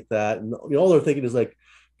things like that. And all they're thinking is like,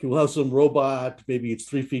 okay, we'll have some robot, maybe it's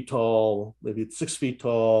 3 feet tall, maybe it's 6 feet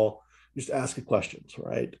tall. Just ask it questions,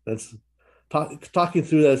 right? That's talking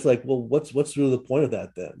through that. It's like, well, what's really the point of that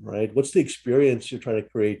then, right? What's the experience you're trying to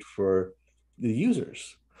create for the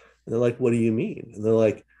users? And they're like, what do you mean? And they're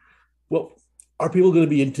like, well, are people going to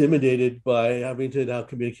be intimidated by having to now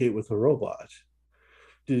communicate with a robot?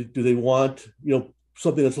 Do they want,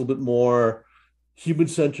 something that's a little bit more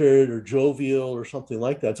human-centered or jovial or something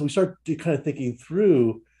like that? So we start kind of thinking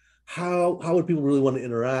through how would people really want to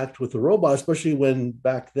interact with the robot, especially when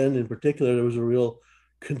back then in particular, there was a real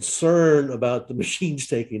concern about the machines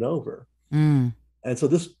taking over. Mm. And so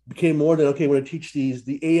this became more than, okay, we're going to teach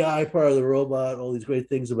the AI part of the robot, all these great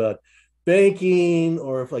things about banking,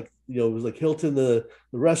 or if it was like Hilton, the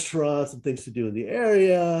restaurants and things to do in the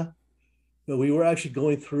area. We were actually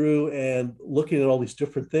going through and looking at all these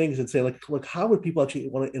different things and saying, like, how would people actually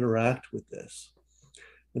want to interact with this?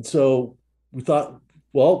 And so we thought,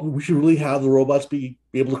 well, we should really have the robots be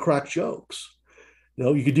able to crack jokes.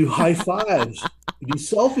 You could do high fives, you do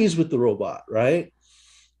selfies with the robot, right?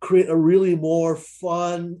 Create a really more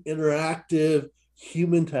fun, interactive,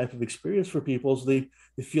 human type of experience for people, so they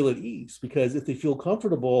feel at ease. Because if they feel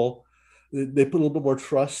comfortable, they put a little bit more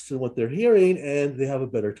trust in what they're hearing and they have a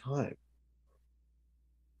better time.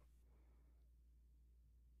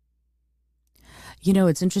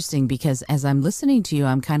 It's interesting because as I'm listening to you,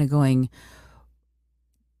 I'm kind of going,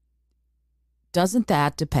 doesn't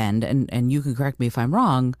that depend, and you can correct me if I'm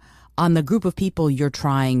wrong, on the group of people you're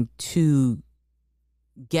trying to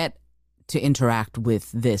get to interact with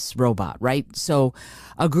this robot, right? So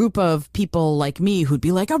a group of people like me who'd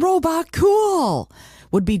be like, a robot, cool,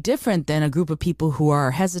 would be different than a group of people who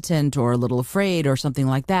are hesitant or a little afraid or something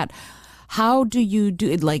like that. How do you do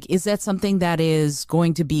it? Like, is that something that is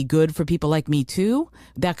going to be good for people like me too?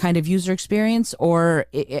 That kind of user experience, or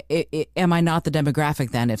am I not the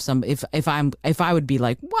demographic then? If I would be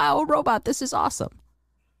like, wow, robot, this is awesome.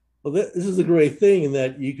 Well, this is a great thing in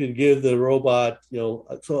that you can give the robot, so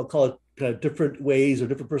I'll call it kind of different ways or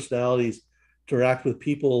different personalities to interact with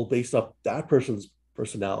people based off that person's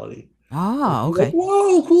personality. Ah, okay. Like,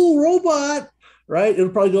 whoa, cool robot, right?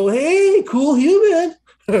 It'll probably go, hey, cool human.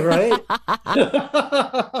 Right?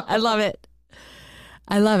 I love it.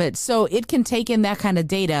 I love it. So it can take in that kind of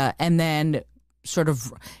data and then sort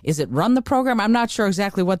of, is it run the program? I'm not sure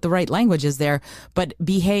exactly what the right language is there, but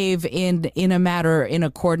behave in a matter in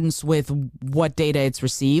accordance with what data it's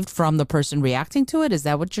received from the person reacting to it. Is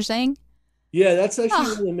that what you're saying? Yeah, that's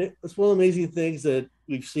actually that's one of the amazing things that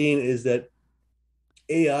we've seen, is that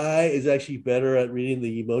AI is actually better at reading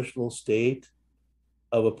the emotional state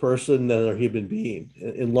of a person than a human being,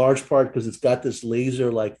 in large part because it's got this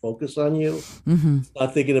laser-like focus on you. Mm-hmm. It's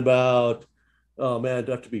not thinking about, oh man,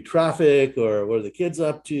 do I have to beat traffic, or what are the kids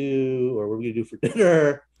up to, or what are we gonna do for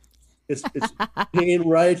dinner? It's paying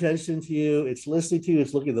right attention to you. It's listening to you.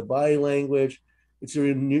 It's looking at the body language. It's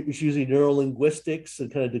using neurolinguistics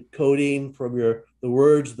and kind of decoding from the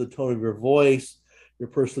words, the tone of your voice, your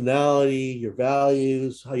personality, your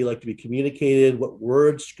values, how you like to be communicated, what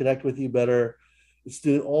words connect with you better. It's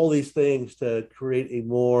doing all these things to create a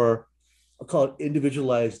more, I'll call it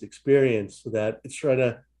individualized experience, so that it's trying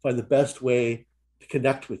to find the best way to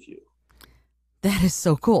connect with you. That is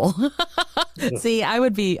so cool. See, I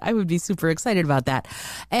would be super excited about that.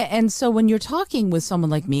 And so when you're talking with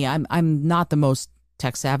someone like me, I'm not the most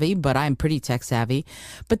tech savvy, but I'm pretty tech savvy.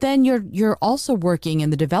 But then you're also working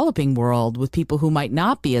in the developing world with people who might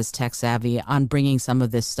not be as tech savvy on bringing some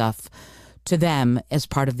of this stuff to them as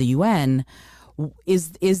part of the UN.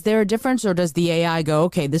 Is there a difference, or does the AI go,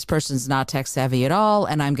 okay, this person's not tech savvy at all,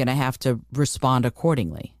 and I'm going to have to respond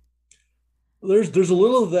accordingly? There's a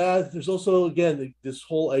little of that. There's also, again, this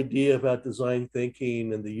whole idea about design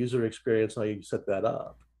thinking and the user experience, how you set that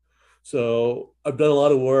up. So I've done a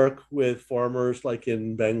lot of work with farmers like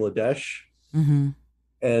in Bangladesh. Mm-hmm.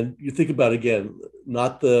 And you think about, again,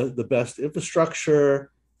 not the best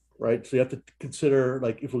infrastructure, right? So you have to consider,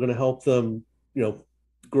 like, if we're going to help them,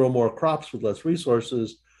 grow more crops with less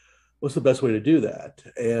resources, what's the best way to do that?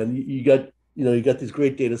 And you got these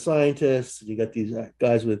great data scientists, and you got these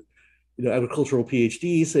guys with agricultural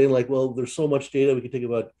PhDs saying, like, well, there's so much data we can think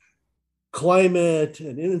about climate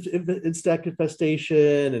and insect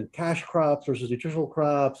infestation and cash crops versus nutritional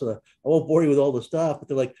crops. And I won't bore you with all the stuff, but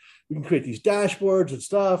they're like, we can create these dashboards and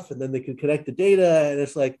stuff, and then they can connect the data. And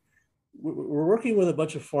it's like, we're working with a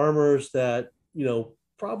bunch of farmers that,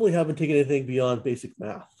 probably haven't taken anything beyond basic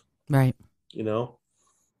math. Right.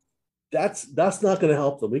 That's not going to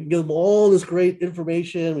help them. We can give them all this great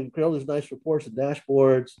information. We can create all these nice reports and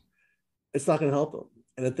dashboards. It's not going to help them.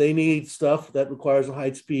 And if they need stuff that requires a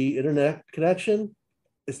high-speed internet connection,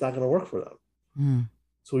 it's not going to work for them. Mm.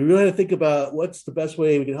 So we really have to think about what's the best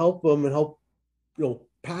way we can help them and help,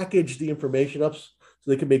 package the information up so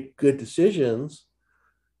they can make good decisions,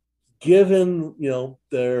 given,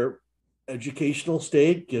 their educational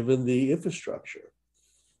state, given the infrastructure.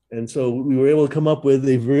 And so we were able to come up with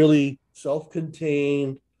a really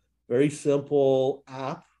self-contained, very simple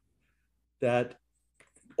app that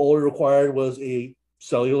all it required was a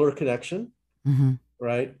cellular connection, mm-hmm.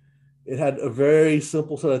 right? It had a very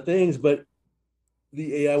simple set of things, but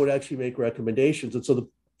the AI would actually make recommendations. And so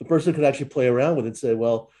the person could actually play around with it and say,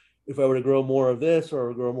 well, if I were to grow more of this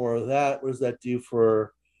or grow more of that, what does that do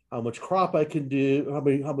for how much crop I can do,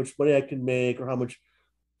 how much money I can make, or how much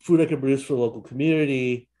food I can produce for the local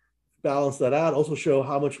community, balance that out, also show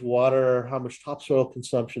how much water, how much topsoil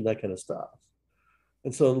consumption, that kind of stuff.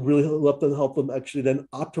 And so really help them actually then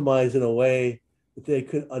optimize in a way that they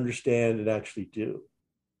could understand and actually do.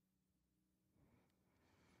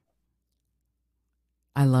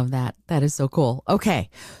 I love that. That is so cool. Okay.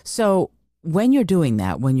 So when you're doing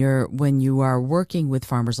that, when you are working with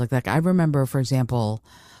farmers like that, I remember, for example,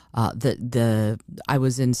 I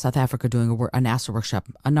was in South Africa doing a NASA workshop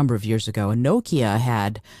a number of years ago, and Nokia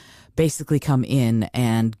had basically come in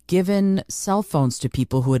and given cell phones to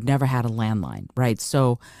people who had never had a landline, right?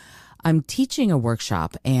 So I'm teaching a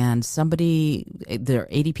workshop, and there are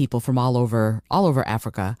 80 people from all over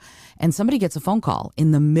Africa, and somebody gets a phone call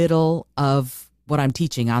in the middle of what I'm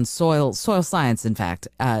teaching on soil science. In fact,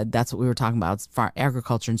 that's what we were talking about. It's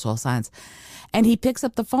agriculture and soil science. And he picks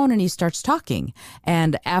up the phone and he starts talking.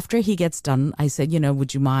 And after he gets done, I said,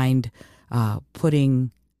 would you mind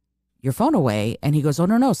putting your phone away? And he goes, oh,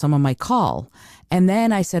 no, someone might call. And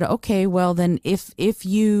then I said, okay, well, then if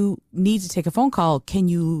you need to take a phone call, can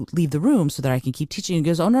you leave the room so that I can keep teaching? He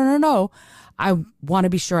goes, oh, no. I want to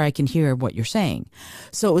be sure I can hear what you're saying.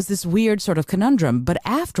 So it was this weird sort of conundrum. But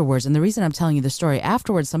afterwards, and the reason I'm telling you the story,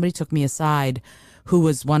 afterwards, somebody took me aside who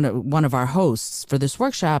was one of our hosts for this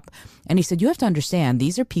workshop. And he said, you have to understand,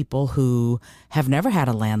 these are people who have never had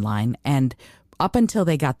a landline. And up until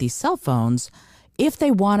they got these cell phones, if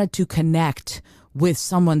they wanted to connect with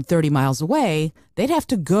someone 30 miles away, they'd have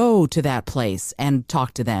to go to that place and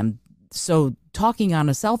talk to them. So talking on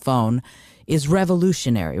a cell phone is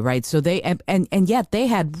revolutionary, right? So they, and yet they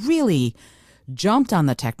had really jumped on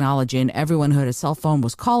the technology, and everyone who had a cell phone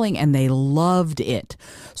was calling, and they loved it.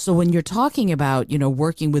 So when you're talking about,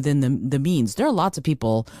 working within the means, there are lots of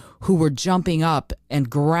people who were jumping up and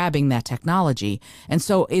grabbing that technology. And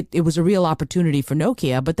so it was a real opportunity for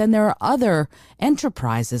Nokia. But then there are other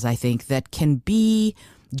enterprises, I think, that can be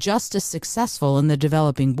just as successful in the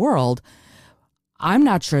developing world. I'm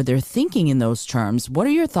not sure they're thinking in those terms. What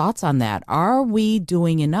are your thoughts on that? Are we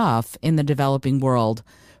doing enough in the developing world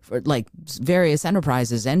for like various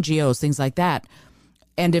enterprises, NGOs, things like that?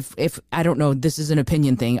 And if I don't know, this is an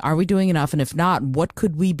opinion thing, are we doing enough? And if not, what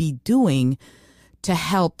could we be doing to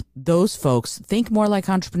help those folks think more like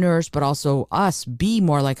entrepreneurs, but also us be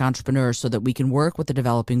more like entrepreneurs so that we can work with the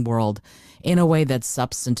developing world in a way that's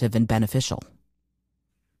substantive and beneficial?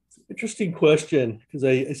 Interesting question, because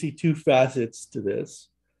I see two facets to this.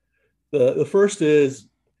 The first is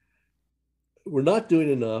we're not doing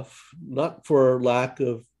enough, not for lack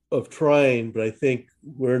of trying, but I think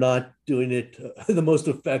we're not doing it the most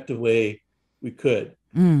effective way we could.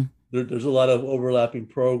 There's a lot of overlapping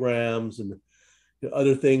programs and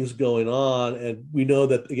other things going on, and we know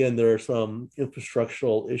that, again, there are some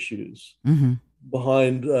infrastructural issues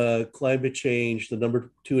behind climate change. The number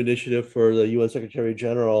 2 initiative for the UN Secretary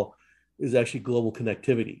General is actually global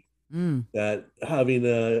connectivity. Mm. That having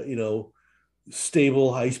a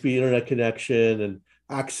stable high-speed internet connection and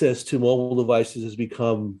access to mobile devices has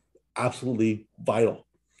become absolutely vital.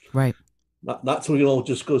 Right. Not so we can all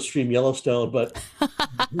just go stream Yellowstone, but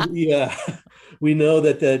yeah, we know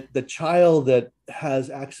that the child that has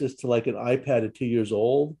access to like an iPad at 2 years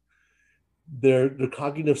old, their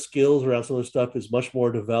cognitive skills around some of the stuff is much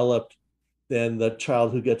more developed than the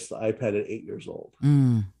child who gets the iPad at 8 years old.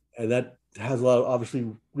 Mm. And that has a lot of obviously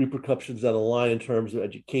repercussions down the line in terms of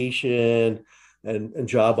education and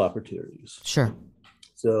job opportunities. Sure.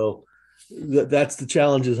 So that's the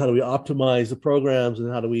challenge, is how do we optimize the programs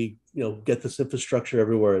and how do we get this infrastructure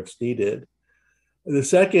everywhere it's needed. And the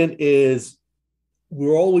second is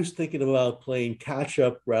we're always thinking about playing catch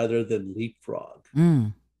up rather than leapfrog.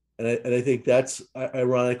 Mm. And I think that's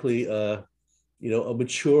ironically a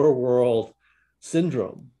mature world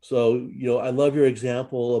syndrome. So I love your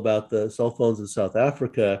example about the cell phones in South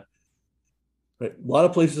Africa. Right? A lot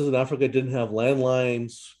of places in Africa didn't have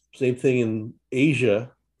landlines. Same thing in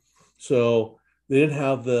Asia. So they didn't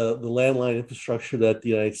have the landline infrastructure that the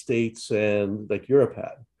United States and like Europe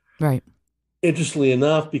had. Right. Interestingly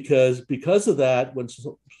enough, because of that, when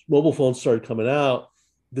mobile phones started coming out,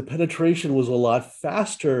 the penetration was a lot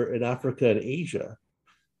faster in Africa and Asia.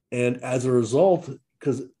 And as a result,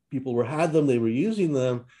 because people had them, they were using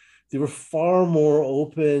them, they were far more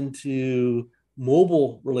open to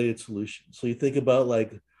mobile related solutions. So you think about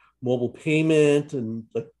like mobile payment and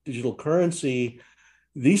like digital currency,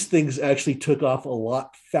 these things actually took off a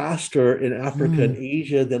lot faster in Africa and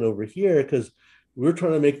Asia than over here, because we're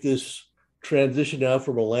trying to make this transition now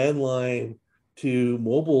from a landline to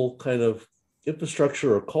mobile kind of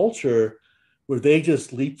infrastructure or culture, where they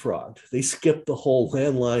just leapfrogged. They skipped the whole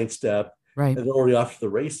landline step, right, and they're already off to the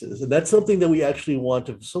races. And that's something that we actually want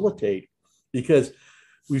to facilitate, because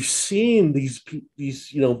we've seen these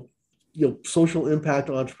social impact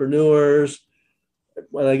entrepreneurs,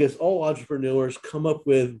 and I guess all entrepreneurs, come up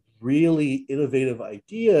with really innovative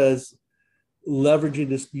ideas leveraging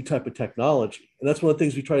this new type of technology. And that's one of the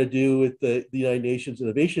things we try to do with the United Nations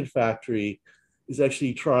Innovation Factory, is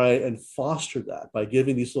actually try and foster that by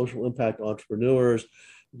giving these social impact entrepreneurs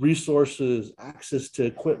resources, access to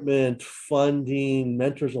equipment, funding,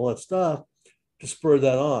 mentors, all that stuff, to spur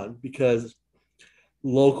that on, because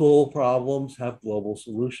local problems have global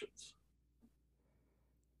solutions.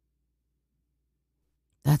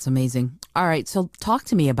 That's amazing. All right, so talk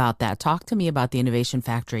to me about that. Talk to me about the Innovation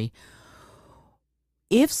Factory.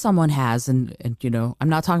 If someone has, and I'm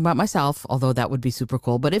not talking about myself, although that would be super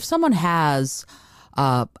cool, but if someone has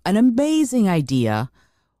an amazing idea,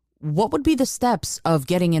 what would be the steps of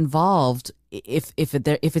getting involved, if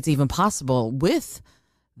it's even possible, with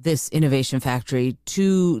this Innovation Factory?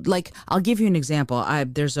 To, like, I'll give you an example.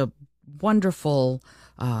 There's a wonderful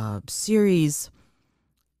series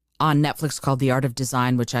on Netflix called The Art of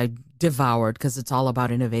Design, which I devoured because it's all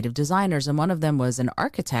about innovative designers. And one of them was an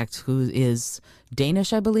architect who is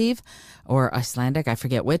Danish, I believe, or Icelandic, I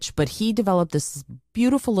forget which, but he developed this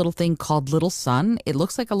beautiful little thing called Little Sun. It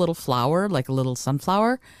looks like a little flower, like a little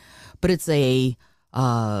sunflower, but it's a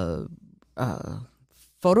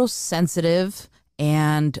photosensitive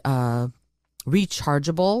and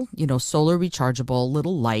rechargeable, solar rechargeable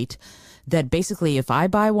little light that basically, if I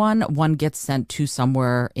buy one gets sent to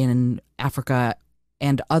somewhere in Africa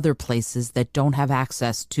and other places that don't have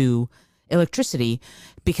access to electricity,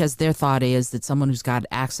 because their thought is that someone who's got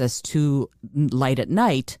access to light at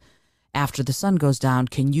night after the sun goes down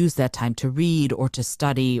can use that time to read or to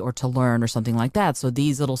study or to learn or something like that. So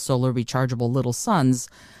these little solar rechargeable little suns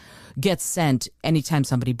gets sent anytime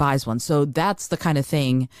somebody buys one. So that's the kind of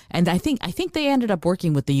thing. And I think they ended up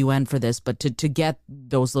working with the UN for this, but to get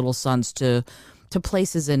those little suns to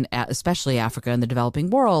places in especially Africa and the developing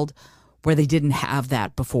world where they didn't have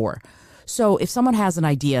that before. So if someone has an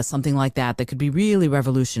idea, something like that could be really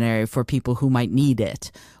revolutionary for people who might need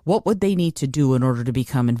it, what would they need to do in order to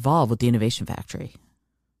become involved with the Innovation Factory?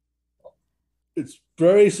 It's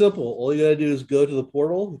very simple. All you got to do is go to the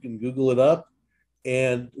portal. You can Google it up,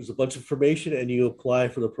 and there's a bunch of information, and you apply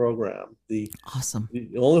for the program. Awesome.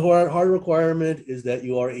 The only hard requirement is that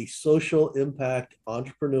you are a social impact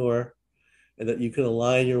entrepreneur, and that you can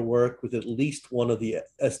align your work with at least one of the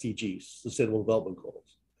SDGs, Sustainable Development Goals.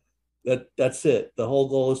 That's it. The whole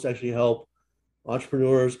goal is to actually help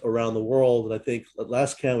entrepreneurs around the world. And I think at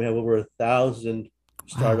last count, we have over 1,000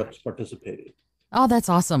 startups participating. Oh, that's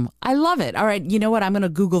awesome. I love it. All right. You know what? I'm going to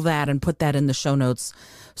Google that and put that in the show notes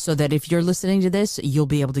so that if you're listening to this, you'll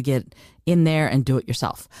be able to get in there and do it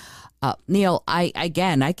yourself. Neil,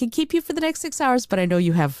 I can keep you for the next 6 hours, but I know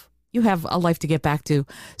you have You have a life to get back to.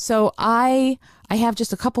 So I have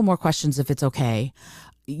just a couple more questions if it's okay.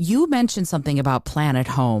 You mentioned something about Planet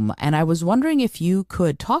Home, and I was wondering if you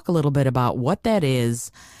could talk a little bit about what that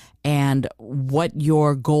is and what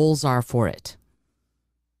your goals are for it.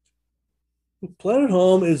 Planet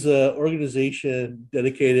Home is an organization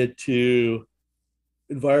dedicated to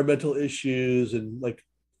environmental issues and like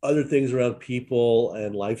other things around people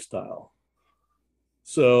and lifestyle.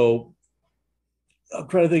 So I'm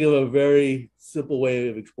trying to think of a very simple way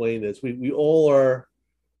of explaining this. We all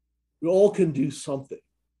can do something.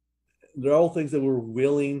 They're all things that we're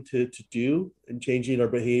willing to do and changing our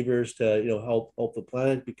behaviors to help the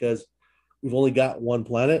planet because we've only got one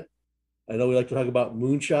planet. I know we like to talk about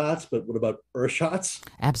moonshots, but what about earth shots?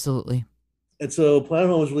 Absolutely. And so Planet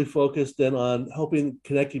Home is really focused then on helping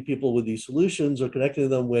connecting people with these solutions or connecting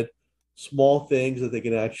them with small things that they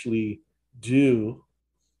can actually do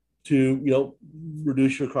to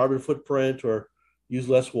reduce your carbon footprint or use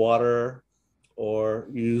less water or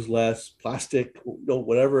use less plastic,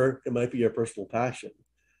 whatever it might be your personal passion.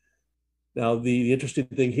 Now, the interesting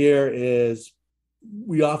thing here is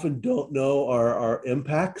we often don't know our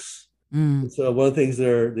impacts. Mm. And so one of the things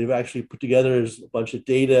they've actually put together is a bunch of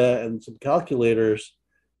data and some calculators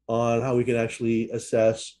on how we can actually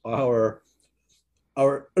assess our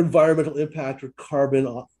environmental impact or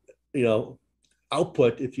carbon,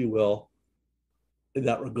 output, if you will, in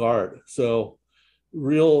that regard. So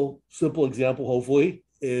real simple example, hopefully,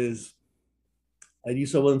 is I knew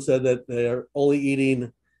someone said that they're only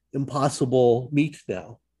eating impossible meat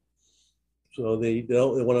now. So they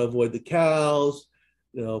want to avoid the cows,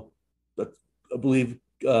 but I believe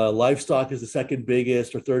livestock is the second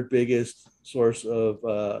biggest or third biggest source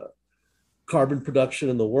of carbon production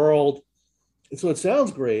in the world. And so it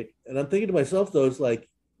sounds great. And I'm thinking to myself, though, it's like,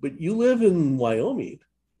 but you live in Wyoming.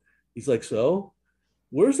 He's like, so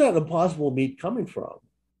where's that impossible meat coming from?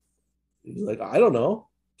 He's like, I don't know.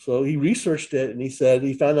 So he researched it and he said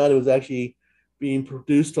he found out it was actually being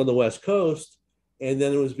produced on the West Coast and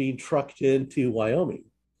then it was being trucked into Wyoming.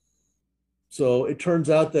 So it turns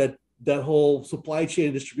out that that whole supply chain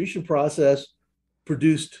and distribution process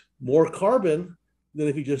produced more carbon than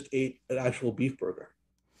if you just ate an actual beef burger.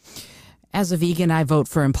 As a vegan, I vote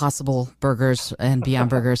for Impossible Burgers and Beyond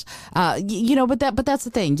Burgers. But that's the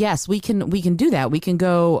thing. Yes, we can do that. We can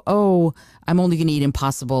go, oh, I'm only going to eat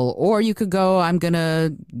Impossible, or you could go, I'm going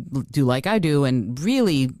to do like I do and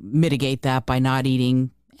really mitigate that by not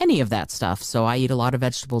eating any of that stuff. So I eat a lot of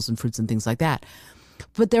vegetables and fruits and things like that.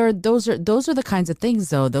 But those are the kinds of things,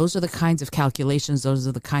 though. Those are the kinds of calculations. Those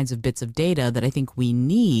are the kinds of bits of data that I think we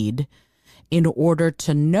need in order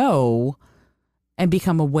to know and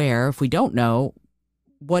become aware, if we don't know,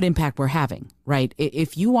 what impact we're having, right?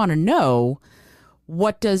 If you want to know,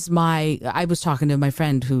 I was talking to my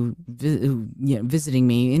friend who visiting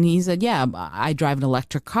me, and he said, yeah, I drive an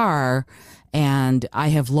electric car and I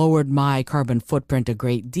have lowered my carbon footprint a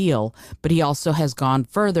great deal, but he also has gone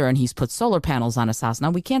further and he's put solar panels on his house.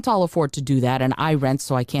 Now, we can't all afford to do that, and I rent,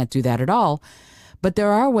 so I can't do that at all. But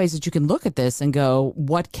there are ways that you can look at this and go,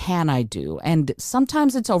 what can I do? And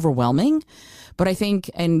sometimes it's overwhelming, but I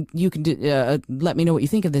think, and you can let me know what you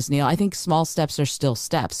think of this, Neil. I think small steps are still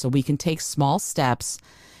steps. So we can take small steps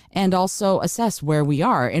and also assess where we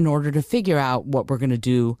are in order to figure out what we're going to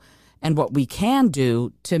do and what we can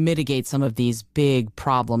do to mitigate some of these big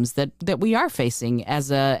problems that we are facing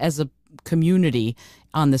as a community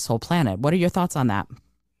on this whole planet. What are your thoughts on that?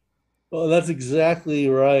 Well, that's exactly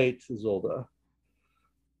right, Izolda.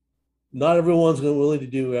 Not everyone's willing to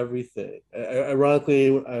do everything.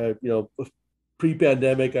 Ironically,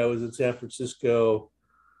 pre-pandemic, I was in San Francisco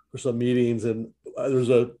for some meetings, and there was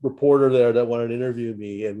a reporter there that wanted to interview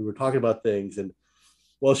me, and we were talking about things. And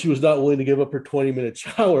while she was not willing to give up her 20-minute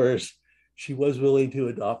showers, she was willing to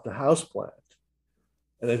adopt a house plant.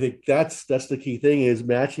 And I think that's the key thing, is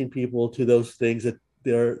matching people to those things that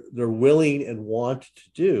they're willing and want to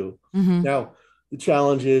do. Mm-hmm. Now, the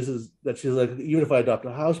challenge is that she's like, even if I adopt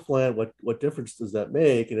a house plant, what difference does that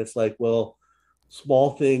make? And it's like, well,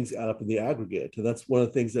 small things add up in the aggregate. And that's one of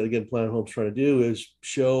the things that, again, Planet Home's trying to do, is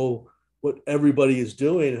show what everybody is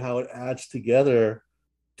doing and how it adds together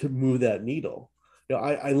to move that needle.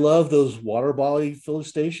 I love those water bottle filling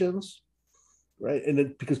stations, right? And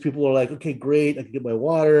then, because people are like, okay, great, I can get my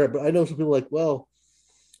water. But I know some people are like, well,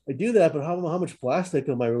 I do that, but how much plastic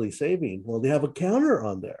am I really saving? Well, they have a counter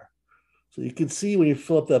on there. So you can see when you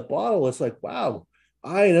fill up that bottle, it's like, wow,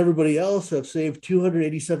 I and everybody else have saved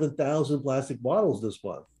 287,000 plastic bottles this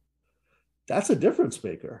month. That's a difference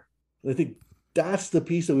maker. And I think that's the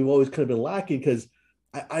piece that we've always kind of been lacking, because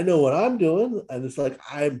I know what I'm doing. And it's like,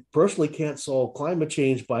 I personally can't solve climate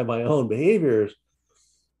change by my own behaviors.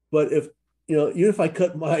 But if, even if I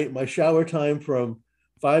cut my shower time from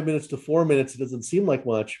 5 minutes to 4 minutes, it doesn't seem like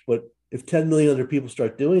much. But if 10 million other people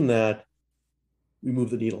start doing that, we move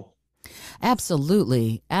the needle.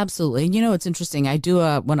 Absolutely. Absolutely. And it's interesting.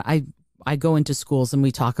 When I go into schools and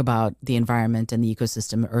we talk about the environment and the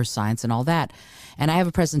ecosystem, earth science and all that. And I have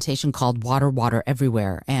a presentation called Water, Water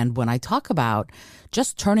Everywhere. And when I talk about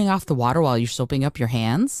just turning off the water while you're soaping up your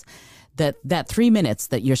hands, that 3 minutes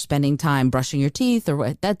that you're spending time brushing your teeth,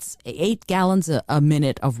 or that's 8 gallons a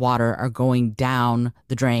minute of water are going down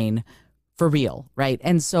the drain for real, right?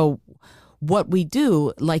 And so what we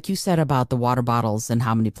do, like you said about the water bottles and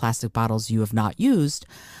how many plastic bottles you have not used,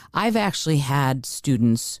 I've actually had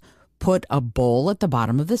students put a bowl at the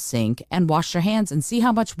bottom of the sink and wash their hands and see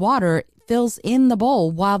how much water fills in the bowl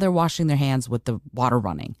while they're washing their hands with the water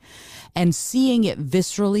running. And seeing it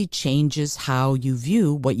viscerally changes how you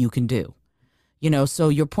view what you can do. So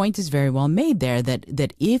your point is very well made there,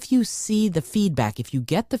 that if you see the feedback, if you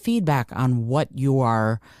get the feedback on what you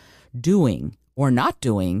are doing or not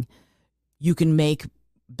doing, you can make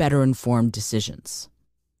better informed decisions.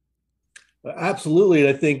 Absolutely. And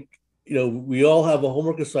I think, we all have a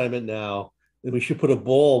homework assignment now, and we should put a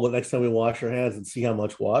bowl the next time we wash our hands and see how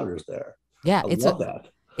much water is there. Yeah, I love that.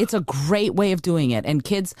 It's a great way of doing it. And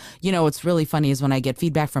kids, what's really funny is when I get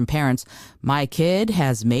feedback from parents, my kid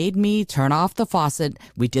has made me turn off the faucet.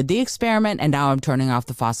 We did the experiment and now I'm turning off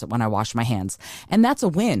the faucet when I wash my hands. And that's a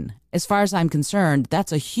win. As far as I'm concerned,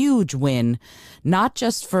 that's a huge win, not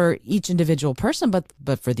just for each individual person,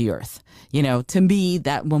 but for the earth. To me,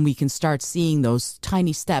 that when we can start seeing those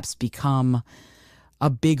tiny steps become a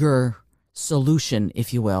bigger solution,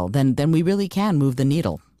 if you will, then we really can move the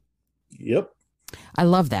needle. Yep. I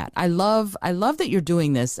love that. I love that you're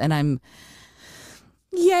doing this, and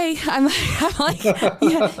yay! I'm like,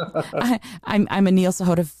 yeah, I'm a Neil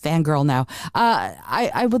Sahota fangirl now.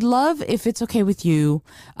 I would love, if it's okay with you,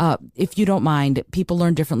 if you don't mind. People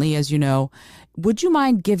learn differently, as you know. Would you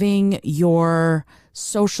mind giving your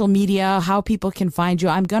social media, how people can find you?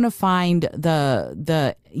 I'm going to find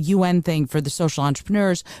the UN thing for the social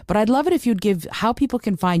entrepreneurs, but I'd love it if you'd give how people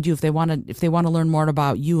can find you if they want to learn more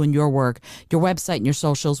about you and your work, your website and your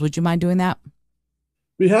socials. Would you mind doing that?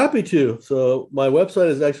 Be happy to. So my website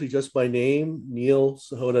is actually just my name,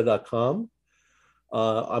 neilsahota.com.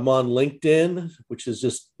 I'm on LinkedIn, which is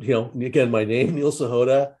just, again, my name, Neil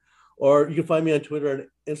Sahota. Or you can find me on Twitter and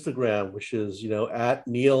Instagram, which is, at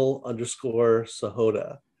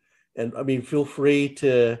Neil_Sahota. And I mean, feel free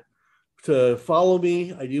to follow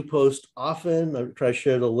me. I do post often. I try to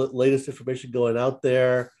share the latest information going out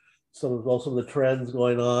there, some of the trends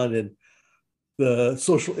going on in the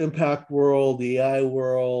social impact world, the AI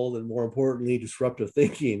world, and more importantly, disruptive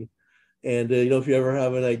thinking. And, if you ever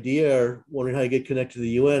have an idea or wondering how to get connected to the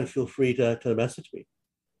UN, feel free to message me.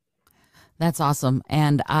 That's awesome.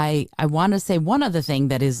 And I want to say one other thing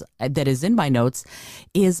that is in my notes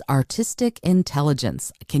is artistic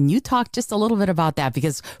intelligence. Can you talk just a little bit about that?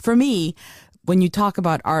 Because for me, when you talk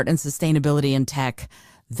about art and sustainability in tech,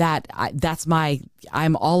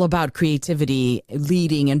 I'm all about creativity,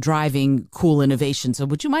 leading and driving cool innovation. So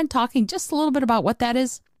would you mind talking just a little bit about what that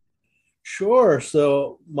is? Sure.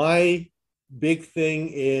 So my big thing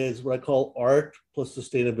is what I call art plus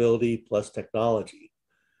sustainability plus technology.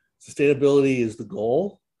 Sustainability is the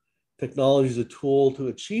goal. Technology is a tool to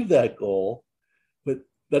achieve that goal, but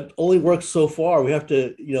that only works so far. We have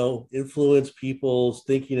to, influence people's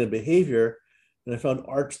thinking and behavior. And I found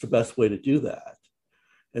art's the best way to do that.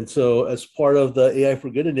 And so as part of the AI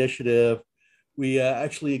for Good initiative, we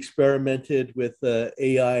actually experimented with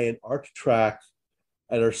AI and art track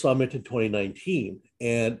at our summit in 2019.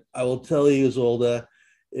 And I will tell you, Izolda,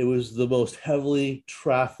 it was the most heavily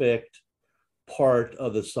trafficked part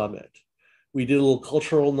of the summit. We did a little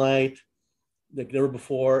cultural night like never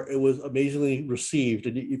before. It was amazingly received.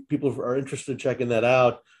 And if people are interested in checking that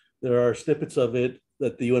out, there are snippets of it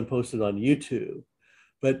that the UN posted on YouTube.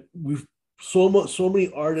 But we've so many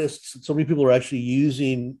artists, so many people are actually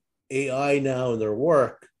using AI now in their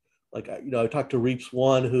work. Like, I talked to Reeps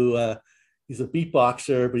One, who he's a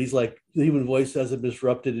beatboxer, but he's like, the human voice hasn't been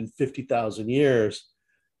disrupted in 50,000 years.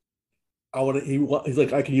 He's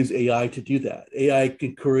like, I can use AI to do that. AI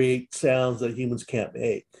can create sounds that humans can't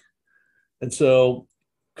make. And so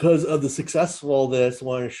because of the success of all this, I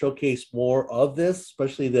want to showcase more of this,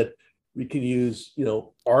 especially that we can use,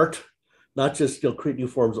 art, not just, create new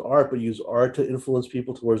forms of art, but use art to influence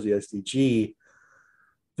people towards the SDG,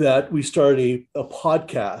 that we started a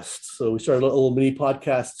podcast. So we started a little mini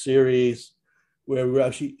podcast series where we're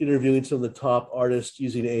actually interviewing some of the top artists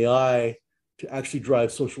using AI to actually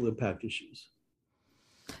drive social impact issues.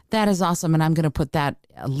 That is awesome. And I'm going to put that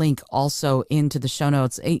link also into the show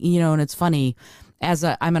notes. And it's funny,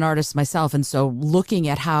 I'm an artist myself. And so looking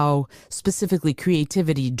at how specifically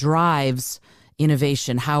creativity drives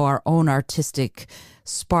innovation, how our own artistic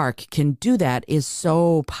spark can do that is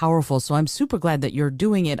so powerful. So I'm super glad that you're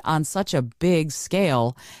doing it on such a big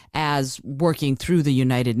scale as working through the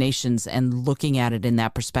United Nations and looking at it in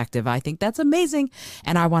that perspective. I think that's amazing.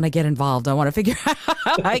 And I want to get involved. I want to figure out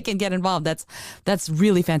how I can get involved. That's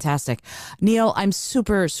really fantastic. Neil, I'm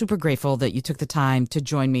super, super grateful that you took the time to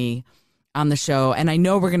join me on the show. And I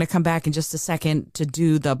know we're going to come back in just a second to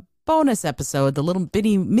do the bonus episode, the little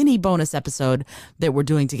bitty mini bonus episode that we're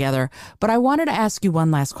doing together. But I wanted to ask you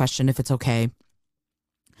one last question, if it's okay.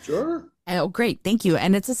 Sure. Oh, great. Thank you.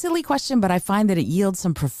 And it's a silly question, but I find that it yields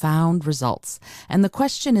some profound results. And the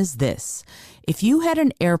question is this: if you had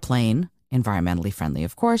an airplane, environmentally friendly,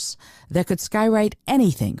 of course, that could skywrite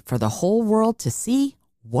anything for the whole world to see,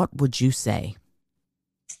 what would you say?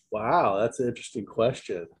 Wow, that's an interesting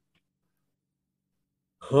question.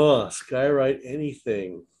 Skywrite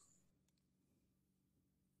anything.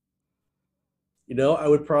 I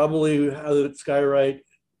would probably have it skywrite,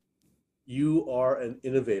 you are an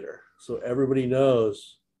innovator. So everybody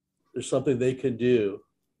knows there's something they can do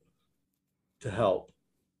to help,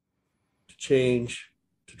 to change,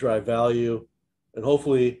 to drive value, and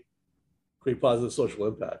hopefully create positive social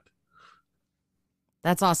impact.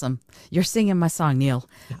 That's awesome. You're singing my song, Neil.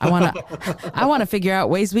 I want to figure out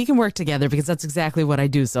ways we can work together, because that's exactly what I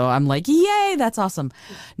do. So I'm like, yay, that's awesome.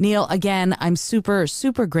 Neil, again, I'm super,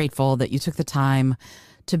 super grateful that you took the time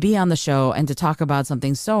to be on the show and to talk about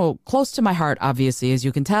something so close to my heart, obviously, as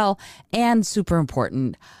you can tell, and super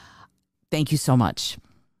important. Thank you so much.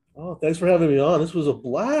 Oh, thanks for having me on. This was a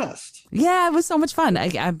blast. Yeah, it was so much fun.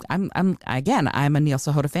 I'm a Neil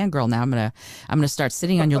Sahota fangirl now. I'm gonna start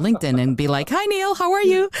sitting on your LinkedIn and be like, "Hi, Neil, how are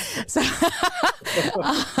you?" So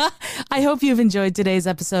I hope you've enjoyed today's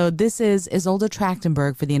episode. This is Izolda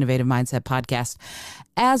Trachtenberg for the Innovative Mindset Podcast.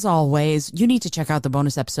 As always, you need to check out the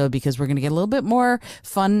bonus episode, because we're going to get a little bit more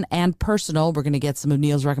fun and personal. We're going to get some of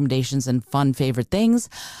Neil's recommendations and fun favorite things.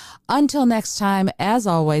 Until next time, as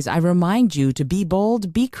always, I remind you to be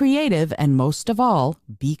bold, be creative, and most of all,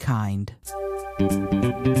 be kind.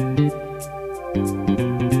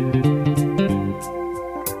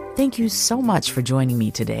 Thank you so much for joining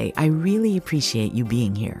me today. I really appreciate you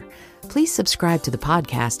being here. Please subscribe to the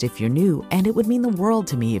podcast if you're new, and it would mean the world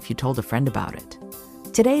to me if you told a friend about it.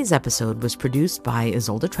 Today's episode was produced by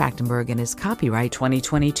Izolda Trachtenberg and is copyright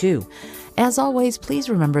 2022. As always, please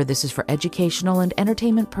remember this is for educational and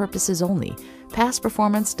entertainment purposes only. Past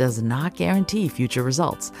performance does not guarantee future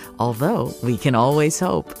results, although we can always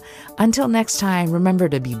hope. Until next time, remember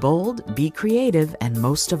to be bold, be creative, and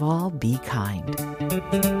most of all, be kind.